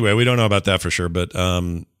 Anyway, we don't know about that for sure, but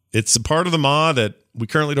it's a part of the Maw that we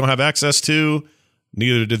currently don't have access to.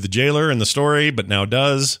 Neither did the Jailer in the story, but now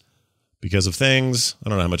does because of things. I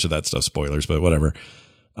don't know how much of that stuff spoilers, but whatever.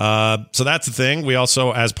 So that's the thing. We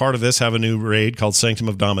also, as part of this, have a new raid called Sanctum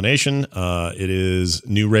of Domination. It is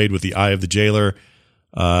new raid with the Eye of the Jailer.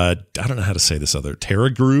 I don't know how to say this other.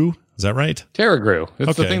 Terragru? Is that right? Terragru.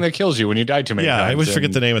 It's the thing that kills you when you die too many times. Yeah, I always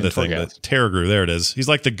forget the name of the thing, but Terragru, there it is. He's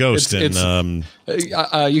like the ghost you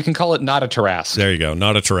can call it not a Tarrasque. There you go.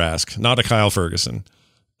 Not a Tarrasque. Not a Kyle Ferguson.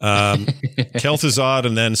 Kel'Thuzad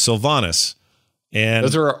and then Sylvanas. And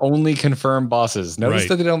those are our only confirmed bosses. Notice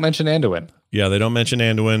that they don't mention Anduin. Yeah, they don't mention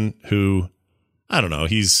Anduin, who, I don't know,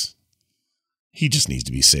 he just needs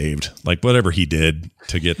to be saved. Like, whatever he did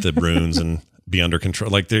to get the runes and be under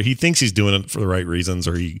control. Like, he thinks he's doing it for the right reasons,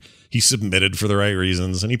 or he submitted for the right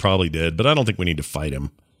reasons, and he probably did, but I don't think we need to fight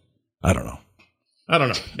him. I don't know.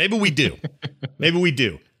 Maybe we do. Maybe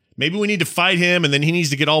we need to fight him, and then he needs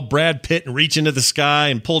to get all Brad Pitt and reach into the sky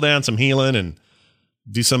and pull down some healing and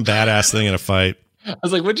do some badass thing in a fight. I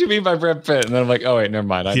was like, what do you mean by Brad Pitt? And then I'm like, oh, wait, never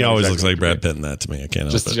mind. He always looks like Brad Pitt in that to me. I can't help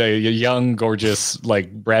it. Just a young, gorgeous,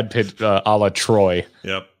 like Brad Pitt a la Troy.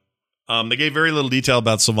 Yep. They gave very little detail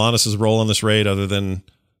about Sylvanas' role in this raid other than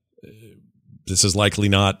this is likely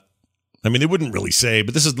not. I mean, they wouldn't really say,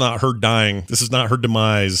 but this is not her dying. This is not her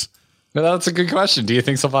demise. No, that's a good question. Do you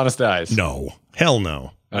think Sylvanas dies? No. Hell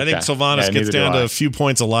no. Okay. I think Sylvanas gets down to a few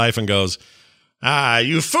points of life and goes,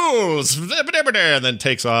 you fools, and then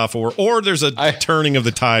takes off, or there's a turning of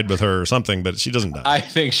the tide with her or something, but she doesn't die. I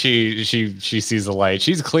think she sees the light.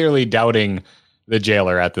 She's clearly doubting the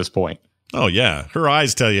Jailer at this point. Oh, yeah. Her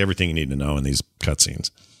eyes tell you everything you need to know in these cutscenes.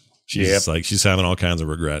 She's she's having all kinds of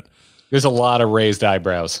regret. There's a lot of raised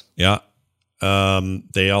eyebrows. Yeah.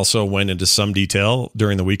 They also went into some detail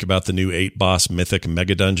during the week about the new 8-boss mythic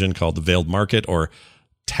mega dungeon called the Veiled Market, or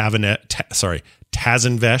Tazavesh,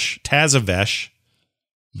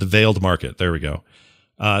 the Veiled Market. There we go.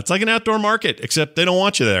 It's like an outdoor market, except they don't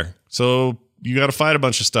want you there. So you got to fight a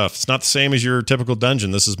bunch of stuff. It's not the same as your typical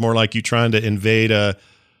dungeon. This is more like you trying to invade a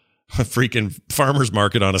freaking farmer's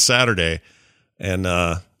market on a Saturday. And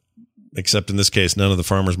except in this case, none of the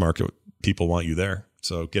farmer's market people want you there.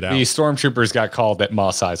 So get out. The stormtroopers got called at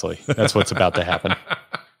Mos Eisley. That's what's about to happen.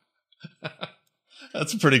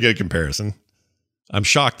 That's a pretty good comparison. I'm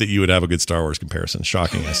shocked that you would have a good Star Wars comparison.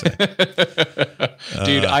 Shocking, I say.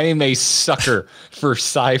 Dude, I am a sucker for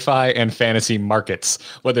sci-fi and fantasy markets.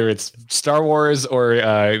 Whether it's Star Wars or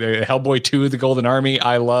Hellboy 2, The Golden Army,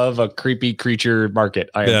 I love a creepy creature market.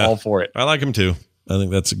 I am all for it. I like them too. I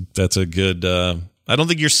think that's a good... I don't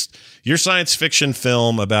think your science fiction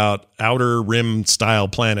film about outer rim style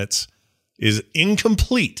planets is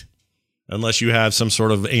incomplete unless you have some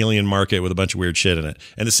sort of alien market with a bunch of weird shit in it.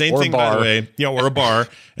 And the same thing, by the way, or a bar.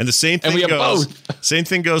 And the same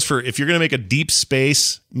thing goes for if you're going to make a deep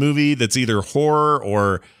space movie that's either horror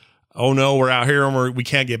or, oh no, we're out here and we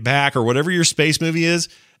can't get back, or whatever your space movie is.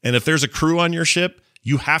 And if there's a crew on your ship,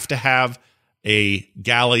 you have to have a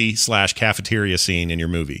galley / cafeteria scene in your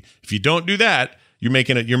movie. If you don't do that, you're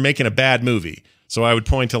making a bad movie. So I would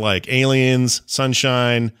point to like Aliens,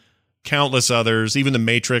 Sunshine, countless others, even The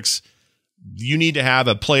Matrix. You need to have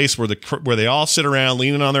a place where they all sit around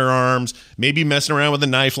leaning on their arms, maybe messing around with a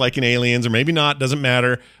knife like in Aliens, or maybe not, doesn't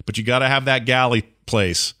matter. But you got to have that galley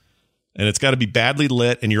place, and it's got to be badly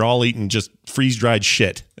lit, and you're all eating just freeze-dried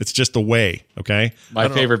shit. It's just the way, okay? My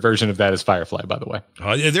favorite version of that is Firefly, by the way.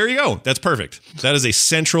 Oh, yeah, there you go. That's perfect. That is a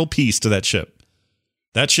central piece to that ship.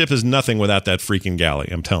 That ship is nothing without that freaking galley,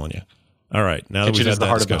 I'm telling you. All right, now that we've had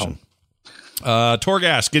that discussion.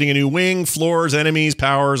 Torghast getting a new wing, floors, enemies,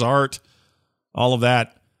 powers, art, all of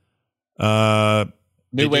that.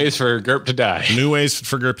 New ways for GURP to die. New ways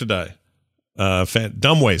for GURP to die.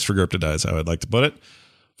 Dumb ways for GURP to die is how I'd like to put it.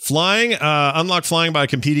 Flying, unlock flying by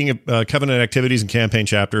competing Covenant activities and campaign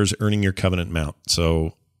chapters, earning your Covenant mount.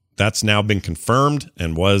 So that's now been confirmed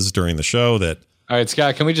and was during the show that. All right,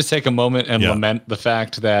 Scott, can we just take a moment and lament the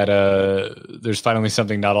fact that there's finally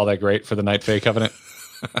something not all that great for the Night Fae Covenant?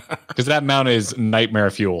 Because that mount is nightmare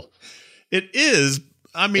fuel. It is.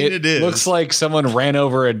 I mean, it is. Looks like someone ran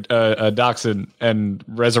over a dachshund and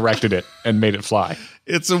resurrected it and made it fly.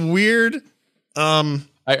 It's a weird.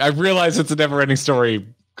 I realize it's a never-ending story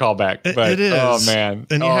callback, but it is. Oh man,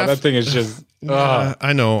 and that thing is just.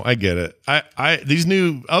 I know, I get it. These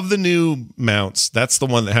the new mounts, that's the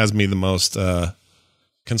one that has me the most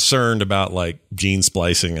concerned about, like gene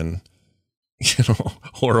splicing and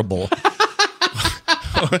horrible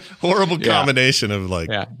combination of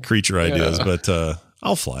creature ideas, but.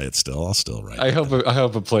 I'll fly it still. I'll still write it. I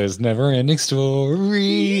hope it plays Never-Ending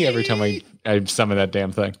Story every time I summon that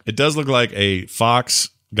damn thing. It does look like a fox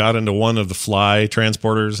got into one of the fly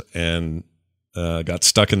transporters and got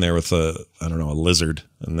stuck in there with a lizard,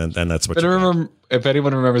 and that's what. If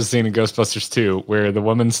anyone remembers the scene in Ghostbusters 2 where the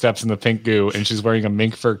woman steps in the pink goo and she's wearing a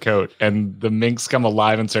mink fur coat and the minks come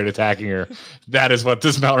alive and start attacking her, that is what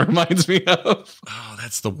this mount reminds me of. Oh,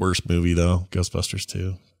 that's the worst movie though, Ghostbusters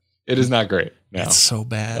 2. It is not great. No. It's so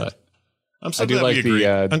bad. I'm so I do glad like we agree.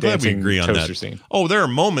 I'm glad we agree on that scene. Oh, there are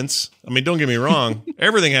moments. I mean, don't get me wrong.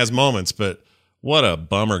 Everything has moments, but what a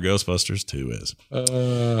bummer Ghostbusters 2 is.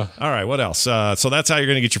 All right, what else? So that's how you're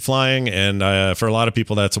going to get your flying, and for a lot of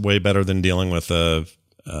people, that's way better than dealing with some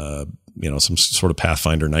sort of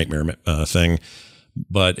Pathfinder nightmare thing.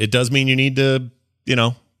 But it does mean you need to,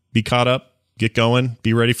 be caught up, get going,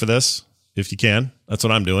 be ready for this. If you can. That's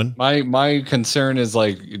what I'm doing. My concern is,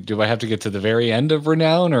 like, do I have to get to the very end of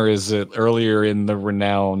Renown, or is it earlier in the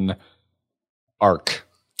Renown arc?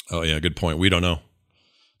 Oh yeah, good point. We don't know.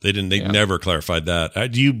 They never clarified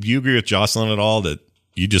that. Do you agree with Jocelyn at all that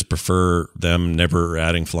you just prefer them never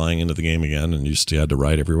adding flying into the game again and you had to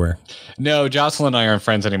ride everywhere? No, Jocelyn and I aren't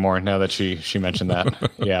friends anymore now that she mentioned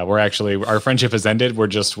that. Yeah, our friendship has ended.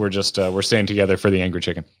 We're staying together for the angry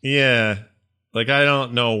chicken. Yeah. Like, I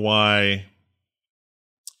don't know why.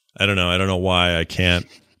 I don't know why I can't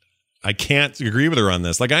agree with her on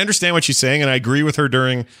this. Like, I understand what she's saying, and I agree with her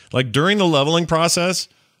during the leveling process,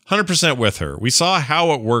 100% with her. We saw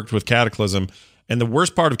how it worked with Cataclysm, and the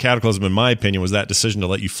worst part of Cataclysm, in my opinion, was that decision to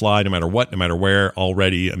let you fly no matter what, no matter where,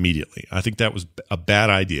 already, immediately. I think that was a bad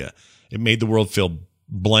idea. It made the world feel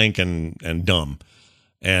blank and dumb.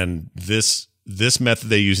 And this method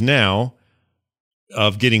they use now,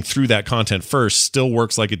 of getting through that content first still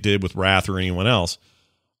works like it did with Wrath or anyone else.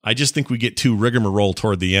 I just think we get too rigmarole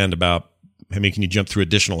toward the end about making you jump through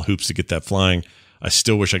additional hoops to get that flying. I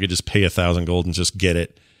still wish I could just pay 1,000 gold and just get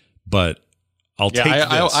it, but I'll take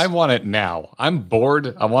this. I want it now. I'm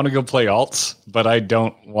bored. I want to go play alts, but I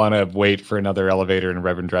don't want to wait for another elevator in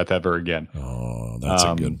Revendreth ever again. Oh, that's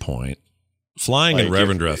a good point. Flying in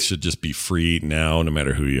Revendreth should just be free now, no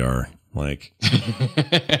matter who you are. Like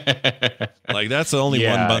that's the only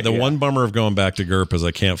one. The one bummer of going back to GURP is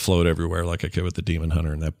I can't float everywhere like I could with the Demon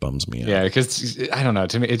Hunter, and that bums me out. Yeah, because I don't know.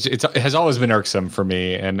 To me, it has always been irksome for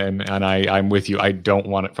me, and I'm with you. I don't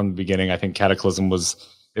want it from the beginning. I think Cataclysm was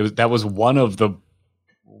one of the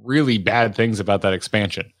really bad things about that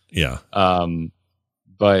expansion. Yeah.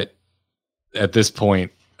 But at this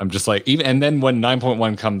point, I'm just like, and then when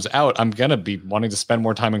 9.1 comes out, I'm going to be wanting to spend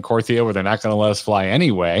more time in Korthia where they're not going to let us fly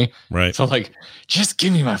anyway. Right. So like, just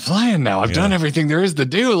give me my flying now. I've done everything there is to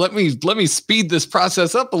do. Let me speed this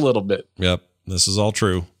process up a little bit. Yep. This is all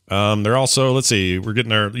true. They're also, let's see, we're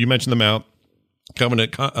getting you mentioned them out.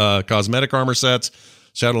 Covenant cosmetic armor sets,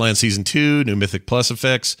 Shadowlands Season 2, new Mythic Plus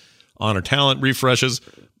effects, Honor Talent refreshes,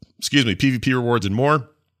 PvP rewards and more.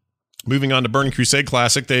 Moving on to Burning Crusade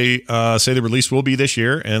Classic, they say the release will be this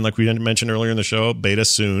year, and like we mentioned earlier in the show, beta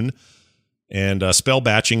soon. And spell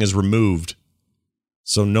batching is removed,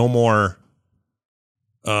 so no more.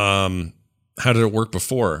 How did it work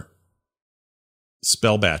before?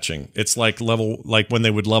 Spell batching. It's like when they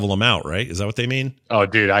would level them out, right? Is that what they mean? Oh,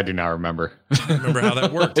 dude, I do not remember. Remember how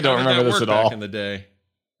that worked? I don't remember this at all. Back in the day,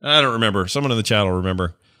 I don't remember. Someone in the chat will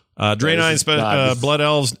remember. Draenei Blood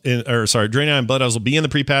Elves, Draenei Blood Elves will be in the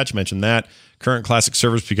pre-patch. Mentioned that. Current classic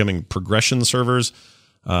servers becoming progression servers.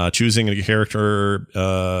 Choosing a character.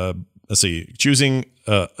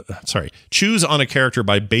 Choose on a character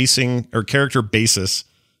by basing or character basis.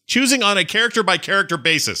 Choosing on a character by character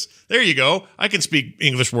basis. There you go. I can speak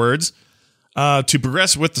English words. To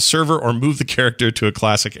progress with the server or move the character to a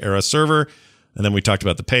classic era server. And then we talked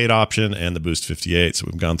about the paid option and the Boost 58. So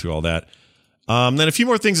we've gone through all that. Then a few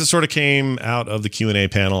more things that sort of came out of the Q&A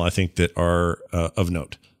panel, I think, that are of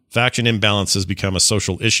note. Faction imbalance has become a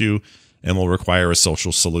social issue and will require a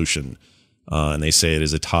social solution. And they say it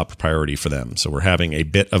is a top priority for them. So we're having a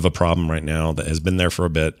bit of a problem right now that has been there for a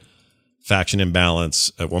bit. Faction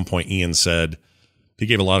imbalance. At one point, Ian said he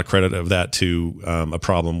gave a lot of credit of that to a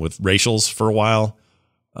problem with racials for a while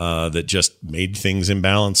that just made things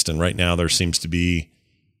imbalanced. And right now there seems to be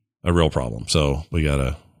a real problem. So we got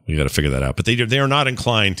to figure that out. But they are not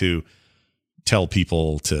inclined to tell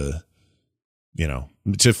people to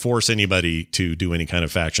force anybody to do any kind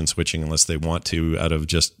of faction switching unless they want to out of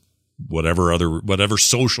just whatever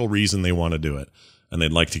social reason they want to do it. And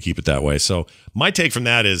they'd like to keep it that way. So my take from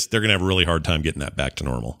that is they're going to have a really hard time getting that back to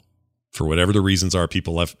normal. For whatever the reasons are,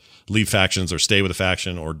 people leave factions or stay with a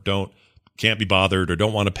faction or can't be bothered or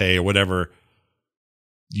don't want to pay or whatever.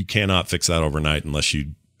 You cannot fix that overnight unless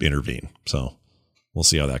you intervene. So we'll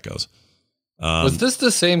see how that goes. Was this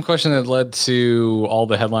the same question that led to all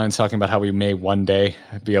the headlines talking about how we may one day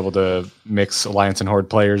be able to mix Alliance and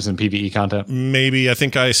Horde players in PvE content? Maybe. I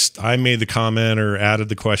think I made the comment or added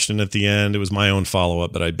the question at the end. It was my own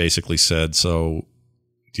follow-up, but I basically said, so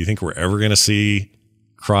do you think we're ever going to see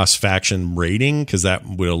cross-faction raiding? Because that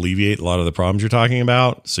would alleviate a lot of the problems you're talking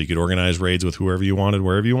about. So you could organize raids with whoever you wanted,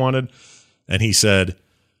 wherever you wanted. And he said,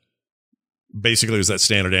 basically it was that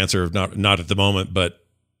standard answer of not at the moment, but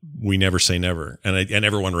we never say never. And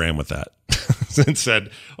everyone ran with that and said,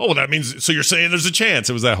 oh, well, that means, so you're saying there's a chance.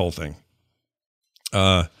 It was that whole thing.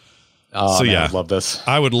 Yeah, I would love this.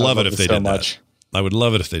 I would love it if they did that. I would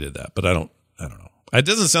love it if they did that, but I don't know. It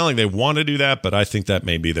doesn't sound like they want to do that, but I think that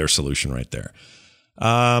may be their solution right there.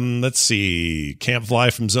 Let's see. Can't fly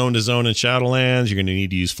from zone to zone in Shadowlands. You're going to need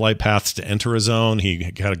to use flight paths to enter a zone.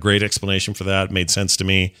 He had a great explanation for that. It made sense to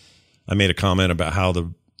me. I made a comment about how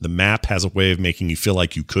the map has a way of making you feel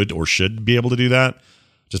like you could or should be able to do that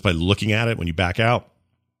just by looking at it when you back out.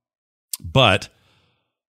 But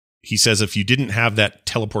he says if you didn't have that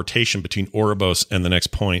teleportation between Oribos and the next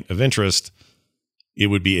point of interest, it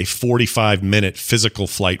would be a 45-minute physical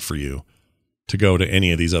flight for you to go to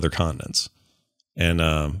any of these other continents. And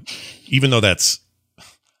even though it's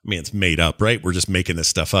made up, right? We're just making this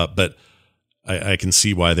stuff up, but I can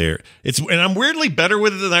see why and I'm weirdly better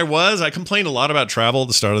with it than I was. I complained a lot about travel at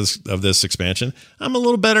the start of this expansion. I'm a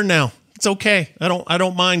little better now. It's okay. I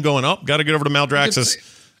don't mind going up. Got to get over to Maldraxxus.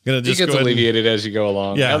 It gets alleviated as you go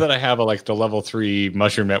along. Yeah. Now that I have the level 3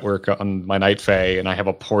 mushroom network on my Night Fae and I have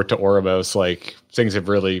a port to Oribos, things have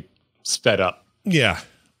really sped up. Yeah.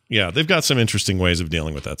 they've got some interesting ways of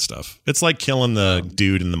dealing with that stuff. It's like killing the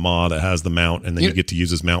dude in the maw that has the mount, and then you get to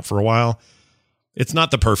use his mount for a while. It's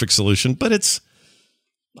not the perfect solution, but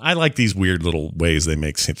I like these weird little ways they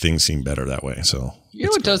make things seem better that way. So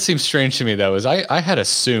what does seem strange to me though is I had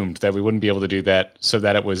assumed that we wouldn't be able to do that so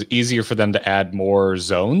that it was easier for them to add more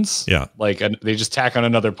zones. Yeah, like they just tack on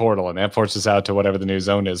another portal and that ports us out to whatever the new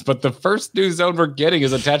zone is. But the first new zone we're getting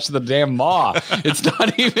is attached to the damn maw. It's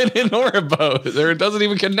not even in Oribos, or it doesn't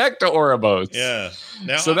even connect to Oribos. Yeah,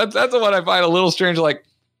 so that's the one I find a little strange. Like,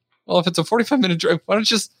 well, if it's a 45-minute drive, why don't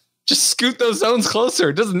you just scoot those zones closer?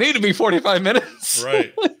 It doesn't need to be 45 minutes.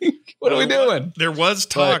 Right. What are we doing? There was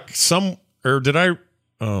talk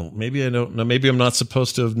maybe I don't know. Maybe I'm not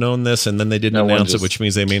supposed to have known this, and then they didn't announce it, which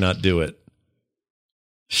means they may not do it.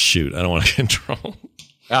 Shoot, I don't want to get in trouble.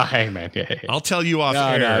 Oh, hey, man. Yeah. I'll tell you off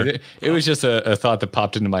air. No, it was just a thought that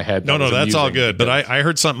popped into my head. No, that's all good. But I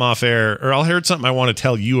heard something off air, or I heard something I want to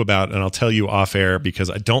tell you about, and I'll tell you off air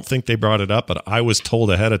because I don't think they brought it up, but I was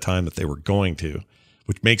told ahead of time that they were going to,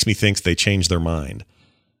 which makes me think they changed their mind.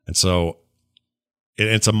 And so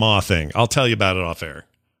it's a maw thing. I'll tell you about it off air.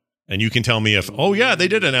 And you can tell me if, they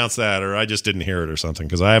did announce that, or I just didn't hear it or something,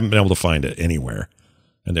 because I haven't been able to find it anywhere.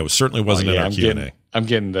 And there certainly wasn't in our Q&A. I'm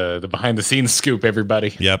getting the behind-the-scenes scoop,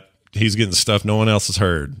 everybody. Yep. He's getting stuff no one else has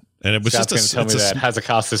heard. And it was Scott's just going to tell me that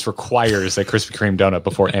Hazakostas requires a Krispy Kreme donut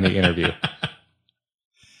before any interview.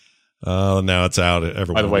 Oh, now it's out.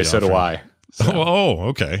 By the way, so do I. So. Oh,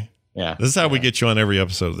 okay. Yeah. This is how we get you on every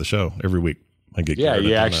episode of the show, every week. I get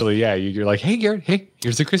You're like, hey, Garrett,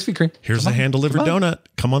 here's the Krispy Kreme. Here's the hand-delivered donut.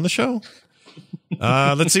 Come on the show.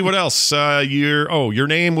 Let's see what else. Your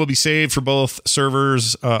name will be saved for both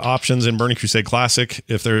servers options in Burning Crusade Classic.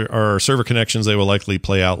 If there are server connections, they will likely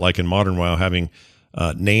play out like in Modern WoW, having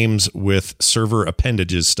names with server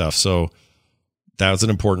appendages stuff. So that was an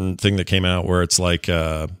important thing that came out where it's like,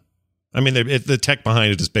 the tech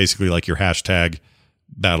behind it is basically like your hashtag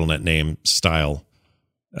BattleNet name style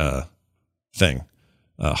thing.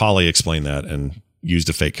 Holly explained that and used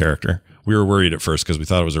a fake character. We were worried at first because we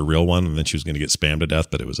thought it was a real one, and then she was going to get spammed to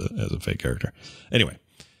death, but it was a fake character. Anyway,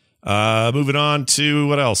 moving on to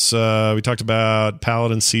what else? We talked about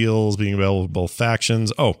Paladin Seals being available for both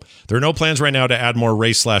factions. Oh, there are no plans right now to add more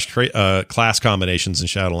race/class combinations in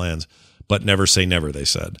Shadowlands, but never say never, they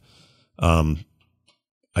said.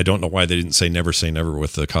 I don't know why they didn't say never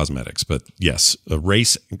with the cosmetics, but yes,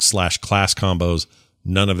 race/class combos,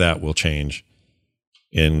 none of that will change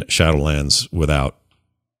in Shadowlands without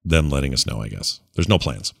them letting us know, I guess. There's no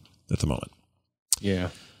plans at the moment. Yeah.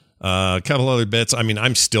 A couple other bits.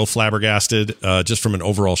 I'm still flabbergasted just from an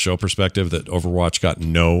overall show perspective that Overwatch got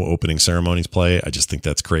no opening ceremonies play. I just think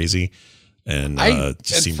that's crazy. And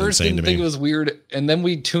just seemed insane to me. I think it was weird. And then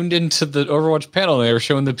we tuned into the Overwatch panel and they were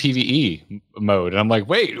showing the PvE mode. And I'm like,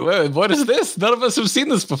 wait, what is this? None of us have seen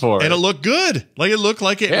this before. And it looked good. Like it looked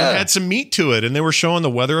like it had some meat to it. And they were showing the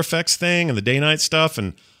weather effects thing and the day-night stuff.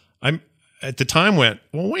 And I'm at the time went,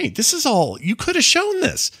 well, wait, this is all, you could have shown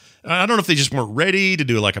this. I don't know if they just weren't ready to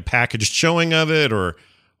do like a packaged showing of it or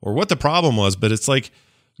what the problem was, but it's like,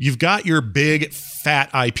 you've got your big fat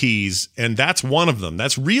IPs, and that's one of them.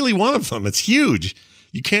 That's really one of them. It's huge.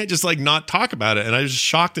 You can't just like not talk about it. And I was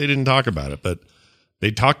shocked they didn't talk about it, but they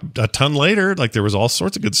talked a ton later. Like there was all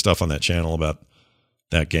sorts of good stuff on that channel about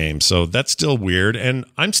that game. So that's still weird. And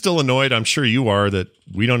I'm still annoyed. I'm sure you are that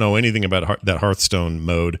we don't know anything about that Hearthstone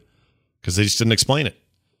mode because they just didn't explain it.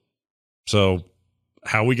 So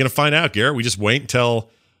how are we going to find out, Garrett? We just wait until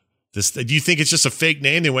this. Do you think it's just a fake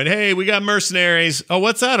name? They went, hey, we got mercenaries. Oh,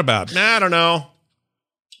 what's that about? Nah, I don't know.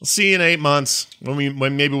 We'll see you in 8 months when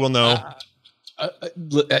maybe we'll know.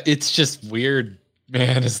 It's just weird,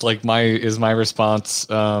 man. It's like my response.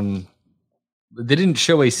 They didn't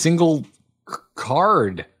show a single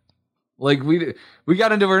card. Like we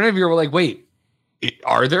got into our interview. We're like, wait,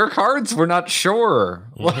 are there cards? We're not sure.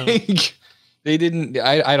 Mm-hmm. Like they didn't.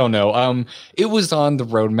 I don't know. It was on the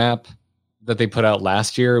roadmap that they put out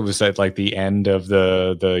last year. It was at like the end of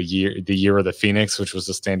the year of the Phoenix, which was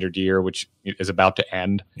the standard year, which is about to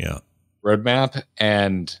end. Yeah. Roadmap.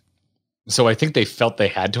 And so I think they felt they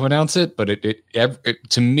had to announce it, but it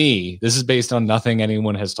to me, this is based on nothing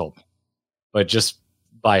anyone has told me, but just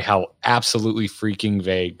by how absolutely freaking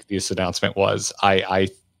vague this announcement was, I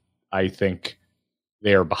think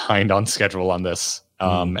they are behind on schedule on this.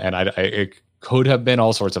 And it could have been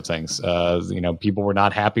all sorts of things. People were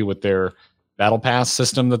not happy with their battle pass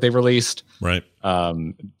system that they released. Right.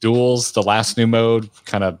 Duels, the last new mode,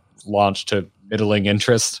 kind of launched to middling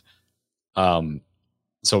interest.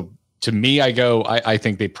 So to me, I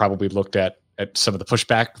think they probably looked at some of the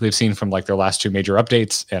pushback they've seen from like their last two major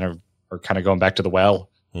updates and are kind of going back to the well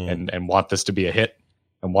and want this to be a hit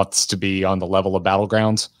and want this to be on the level of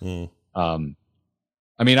Battlegrounds. I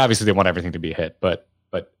mean, obviously they want everything to be a hit, but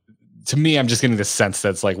to me, I'm just getting the sense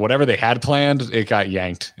that's like whatever they had planned, it got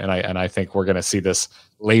yanked, and I think we're going to see this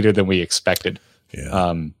later than we expected.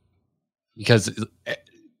 Yeah. Because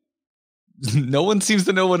no one seems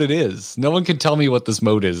to know what it is. No one can tell me what this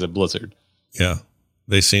mode is at Blizzard. Yeah,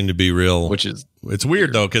 they seem to be real. It's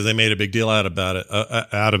weird though, because they made a big deal out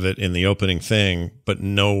of it in the opening thing, but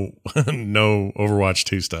no Overwatch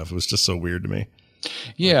 2 stuff. It was just so weird to me.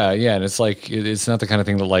 Yeah, and it's like it's not the kind of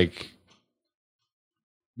thing that like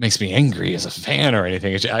makes me angry as a fan or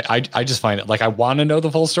anything. I just find it like I want to know the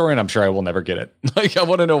full story, and I'm sure I will never get it. Like I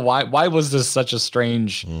want to know why was this such a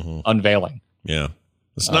strange unveiling? Yeah,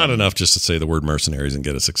 it's not enough just to say the word mercenaries and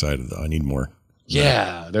get us excited though. I need more.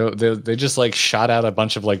 Yeah, they just like shot out a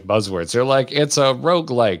bunch of like buzzwords. They're like, it's a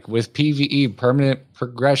roguelike with PvE, permanent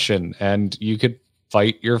progression, and you could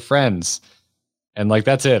fight your friends. And like,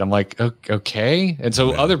 that's it. I'm like, okay. And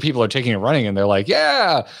so other people are taking it running and they're like,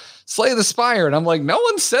 yeah, slay the Spire. And I'm like, no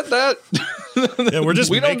one said that. Yeah,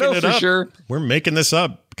 we don't know for sure. We're making this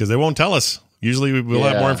up because they won't tell us. Usually we'll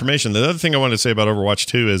have more information. The other thing I wanted to say about Overwatch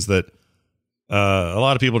 2 is that a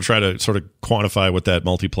lot of people try to sort of quantify what that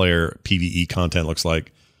multiplayer PvE content looks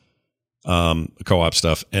like, co-op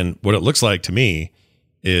stuff. And what it looks like to me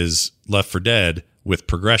is Left 4 Dead with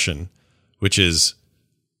progression, which is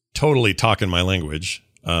totally talking my language.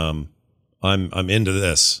 I'm into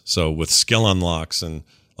this. So with skill unlocks and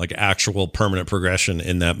like actual permanent progression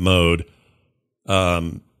in that mode,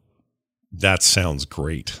 that sounds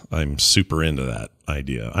great. I'm super into that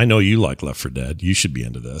idea. I know you like Left 4 Dead. You should be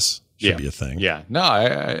into this. Should be a thing. Yeah. No,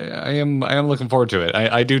 I am looking forward to it.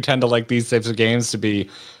 I do tend to like these types of games to be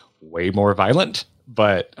way more violent,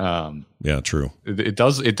 but yeah, true. It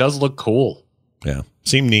does look cool. Yeah,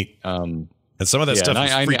 seem neat. And some of that stuff.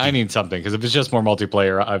 I need something because if it's just more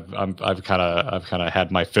multiplayer, I've kind of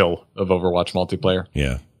had my fill of Overwatch multiplayer.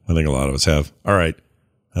 Yeah, I think a lot of us have. All right,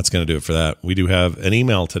 that's going to do it for that. We do have an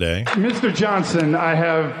email today, Mr. Johnson. I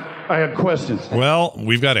have questions. Well,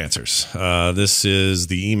 we've got answers. This is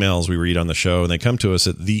the emails we read on the show, and they come to us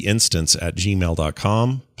at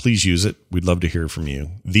theinstance@gmail.com. Please use it. We'd love to hear from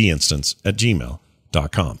you.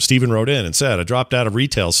 theinstance@gmail.com. Stephen wrote in and said, I dropped out of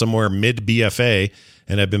retail somewhere mid-BFA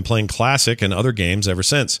and have been playing Classic and other games ever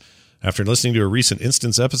since. After listening to a recent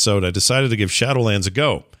Instance episode, I decided to give Shadowlands a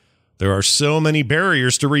go. There are so many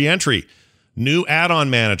barriers to re-entry. New add-on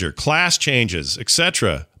manager, class changes,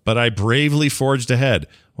 etc. But I bravely forged ahead.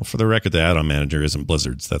 Well, for the record, the add-on manager isn't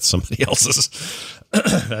Blizzard's. That's somebody else's.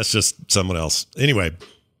 That's just someone else. Anyway,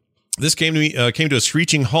 this came to a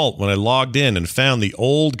screeching halt when I logged in and found the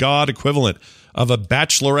old god equivalent of a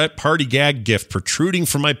bachelorette party gag gift protruding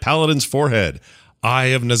from my paladin's forehead. Eye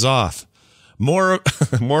of N'Zoth. More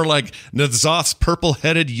like N'Zoth's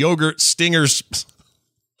purple-headed yogurt slinger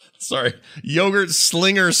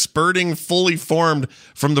spurting fully formed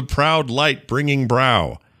from the proud light bringing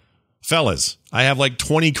brow. Fellas, I have like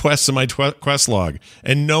 20 quests in my quest log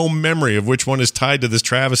and no memory of which one is tied to this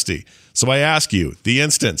travesty. So I ask you, the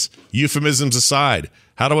instance, euphemisms aside,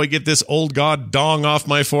 how do I get this old god dong off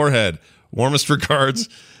my forehead? Warmest regards,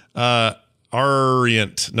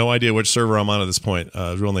 Arient. No idea which server I'm on at this point.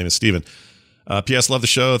 His real name is Steven. P.S. Love the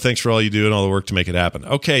show. Thanks for all you do and all the work to make it happen.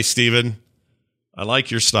 Okay, Steven. I like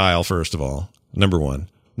your style, first of all. Number one.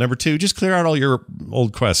 Number two, just clear out all your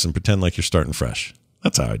old quests and pretend like you're starting fresh.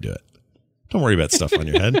 That's how I do it. Don't worry about stuff on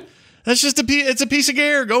your head. That's just it's a piece of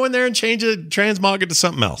gear. Go in there and change it, transmog it to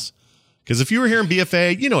something else. Because if you were here in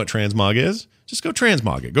BFA, you know what transmog is. Just go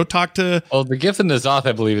transmog it. Go talk to... Well, the gift in N'Zoth,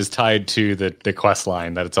 I believe, is tied to the quest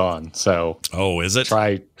line that it's on. So... Oh, is it?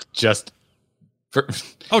 Try just...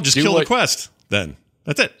 just kill the quest, then.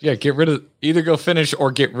 That's it. Yeah, get rid of... Either go finish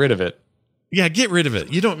or get rid of it. Yeah, get rid of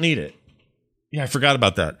it. You don't need it. Yeah, I forgot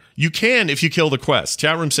about that. You can if you kill the quest.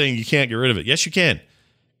 Chat room saying you can't get rid of it. Yes, you can.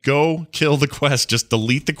 Go kill the quest. Just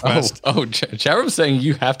delete the quest. Chat room saying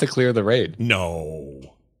you have to clear the raid. No.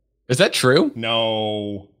 Is that true?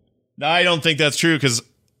 No. I don't think that's true because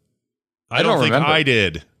I don't think remember. I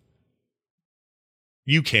did.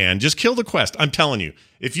 You can. Just kill the quest. I'm telling you.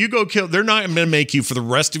 If you go kill, they're not going to make you for the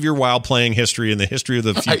rest of your WoW playing history and the history of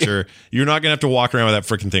the future. You're not going to have to walk around with that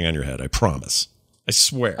freaking thing on your head. I promise. I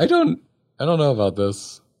swear. I don't know about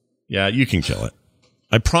this. Yeah, you can kill it.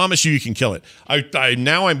 I promise you can kill it.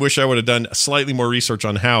 I wish I would have done slightly more research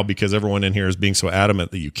on how, because everyone in here is being so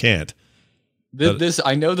adamant that you can't.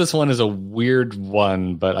 I know this one is a weird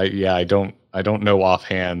one, but I don't I don't know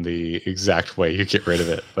offhand the exact way you get rid of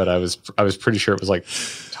it, but I was pretty sure it was like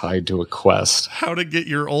tied to a quest. How to get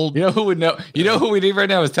your old... You know who would know? You know who we need right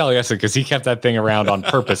now is Taliesin, because he kept that thing around on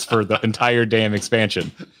purpose for the entire damn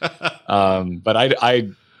expansion. But I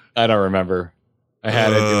don't remember. I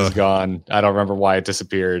had it. It was gone. I don't remember why it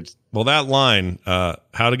disappeared. Well, that line,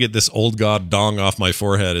 how to get this old god dong off my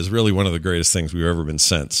forehead, is really one of the greatest things we've ever been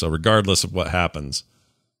sent. So regardless of what happens,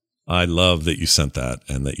 I love that you sent that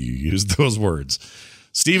and that you used those words.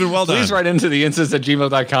 Stephen, well done. Please write into the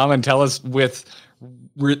instance@gmail.com and tell us with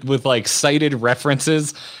like cited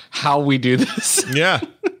references how we do this. Yeah.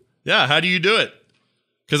 How do you do it?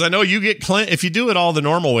 Because I know you get if you do it all the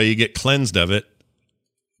normal way, you get cleansed of it.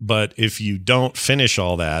 But if you don't finish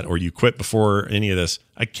all that, or you quit before any of this,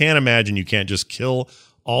 I can't imagine you can't just kill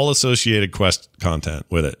all associated quest content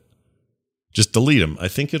with it. Just delete them. I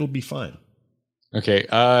think it'll be fine. Okay.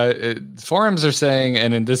 Forums are saying,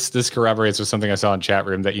 and this corroborates with something I saw in chat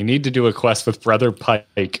room, that you need to do a quest with Brother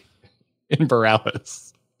Pike in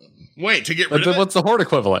Borealis. Wait, to get rid of it? What's the Horde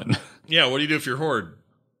equivalent? Yeah, what do you do if you're Horde?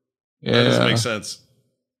 Yeah. That doesn't make sense.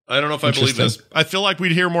 I don't know if I believe this. I feel like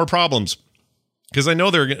we'd hear more problems. Because I know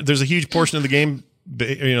there's a huge portion of the game,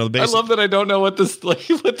 the basic. I love that I don't know what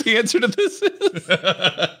the answer to this is.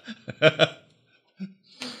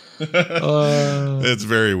 It's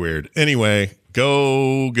very weird. Anyway,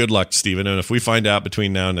 good luck, Stephen. And if we find out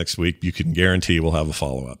between now and next week, you can guarantee we'll have a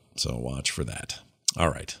follow-up. So watch for that. All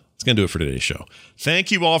right. That's going to do it for today's show.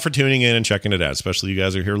 Thank you all for tuning in and checking it out, especially you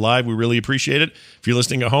guys are here live. We really appreciate it. If you're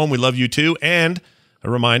listening at home, we love you too. And a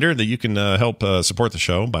reminder that you can help support the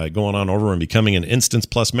show by going on over and becoming an Instance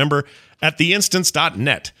Plus member at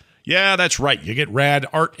theinstance.net. Yeah, that's right. You get rad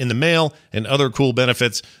art in the mail and other cool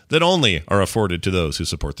benefits that only are afforded to those who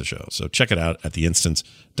support the show. So check it out at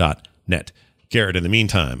theinstance.net. Garrett, in the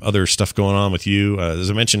meantime, other stuff going on with you. As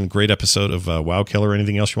I mentioned, great episode of WoW Killer.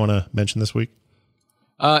 Anything else you want to mention this week?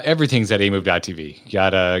 Everything's at amove.tv.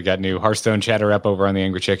 Got new Hearthstone chatter up over on the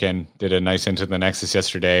Angry Chicken. Did a nice Into the Nexus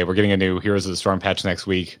yesterday. We're getting a new Heroes of the Storm patch next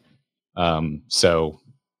week. So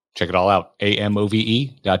check it all out.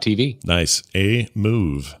 amove.tv. Nice. A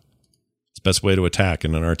move. It's the best way to attack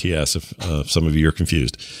in an RTS if some of you are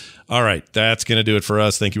confused. All right. That's going to do it for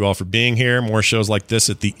us. Thank you all for being here. More shows like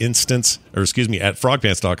this at at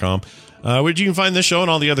frogpants.com. Where you can find this show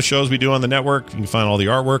and all the other shows we do on the network. You can find all the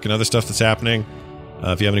artwork and other stuff that's happening.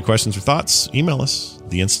 If you have any questions or thoughts, email us,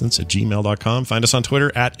 theinstance@gmail.com. Find us on Twitter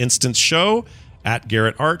 @InstanceShow,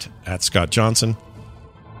 @GarrettArt, @ScottJohnson.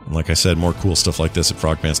 And like I said, more cool stuff like this at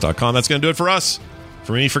frogpants.com. That's going to do it for us.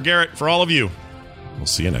 For me, for Garrett, for all of you. We'll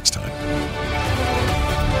see you next time.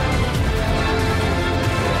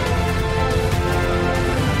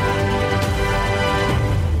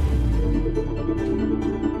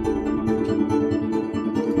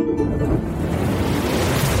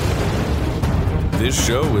 This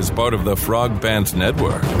show is part of the Frog Pants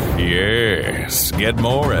Network. Yes. Get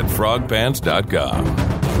more at frogpants.com.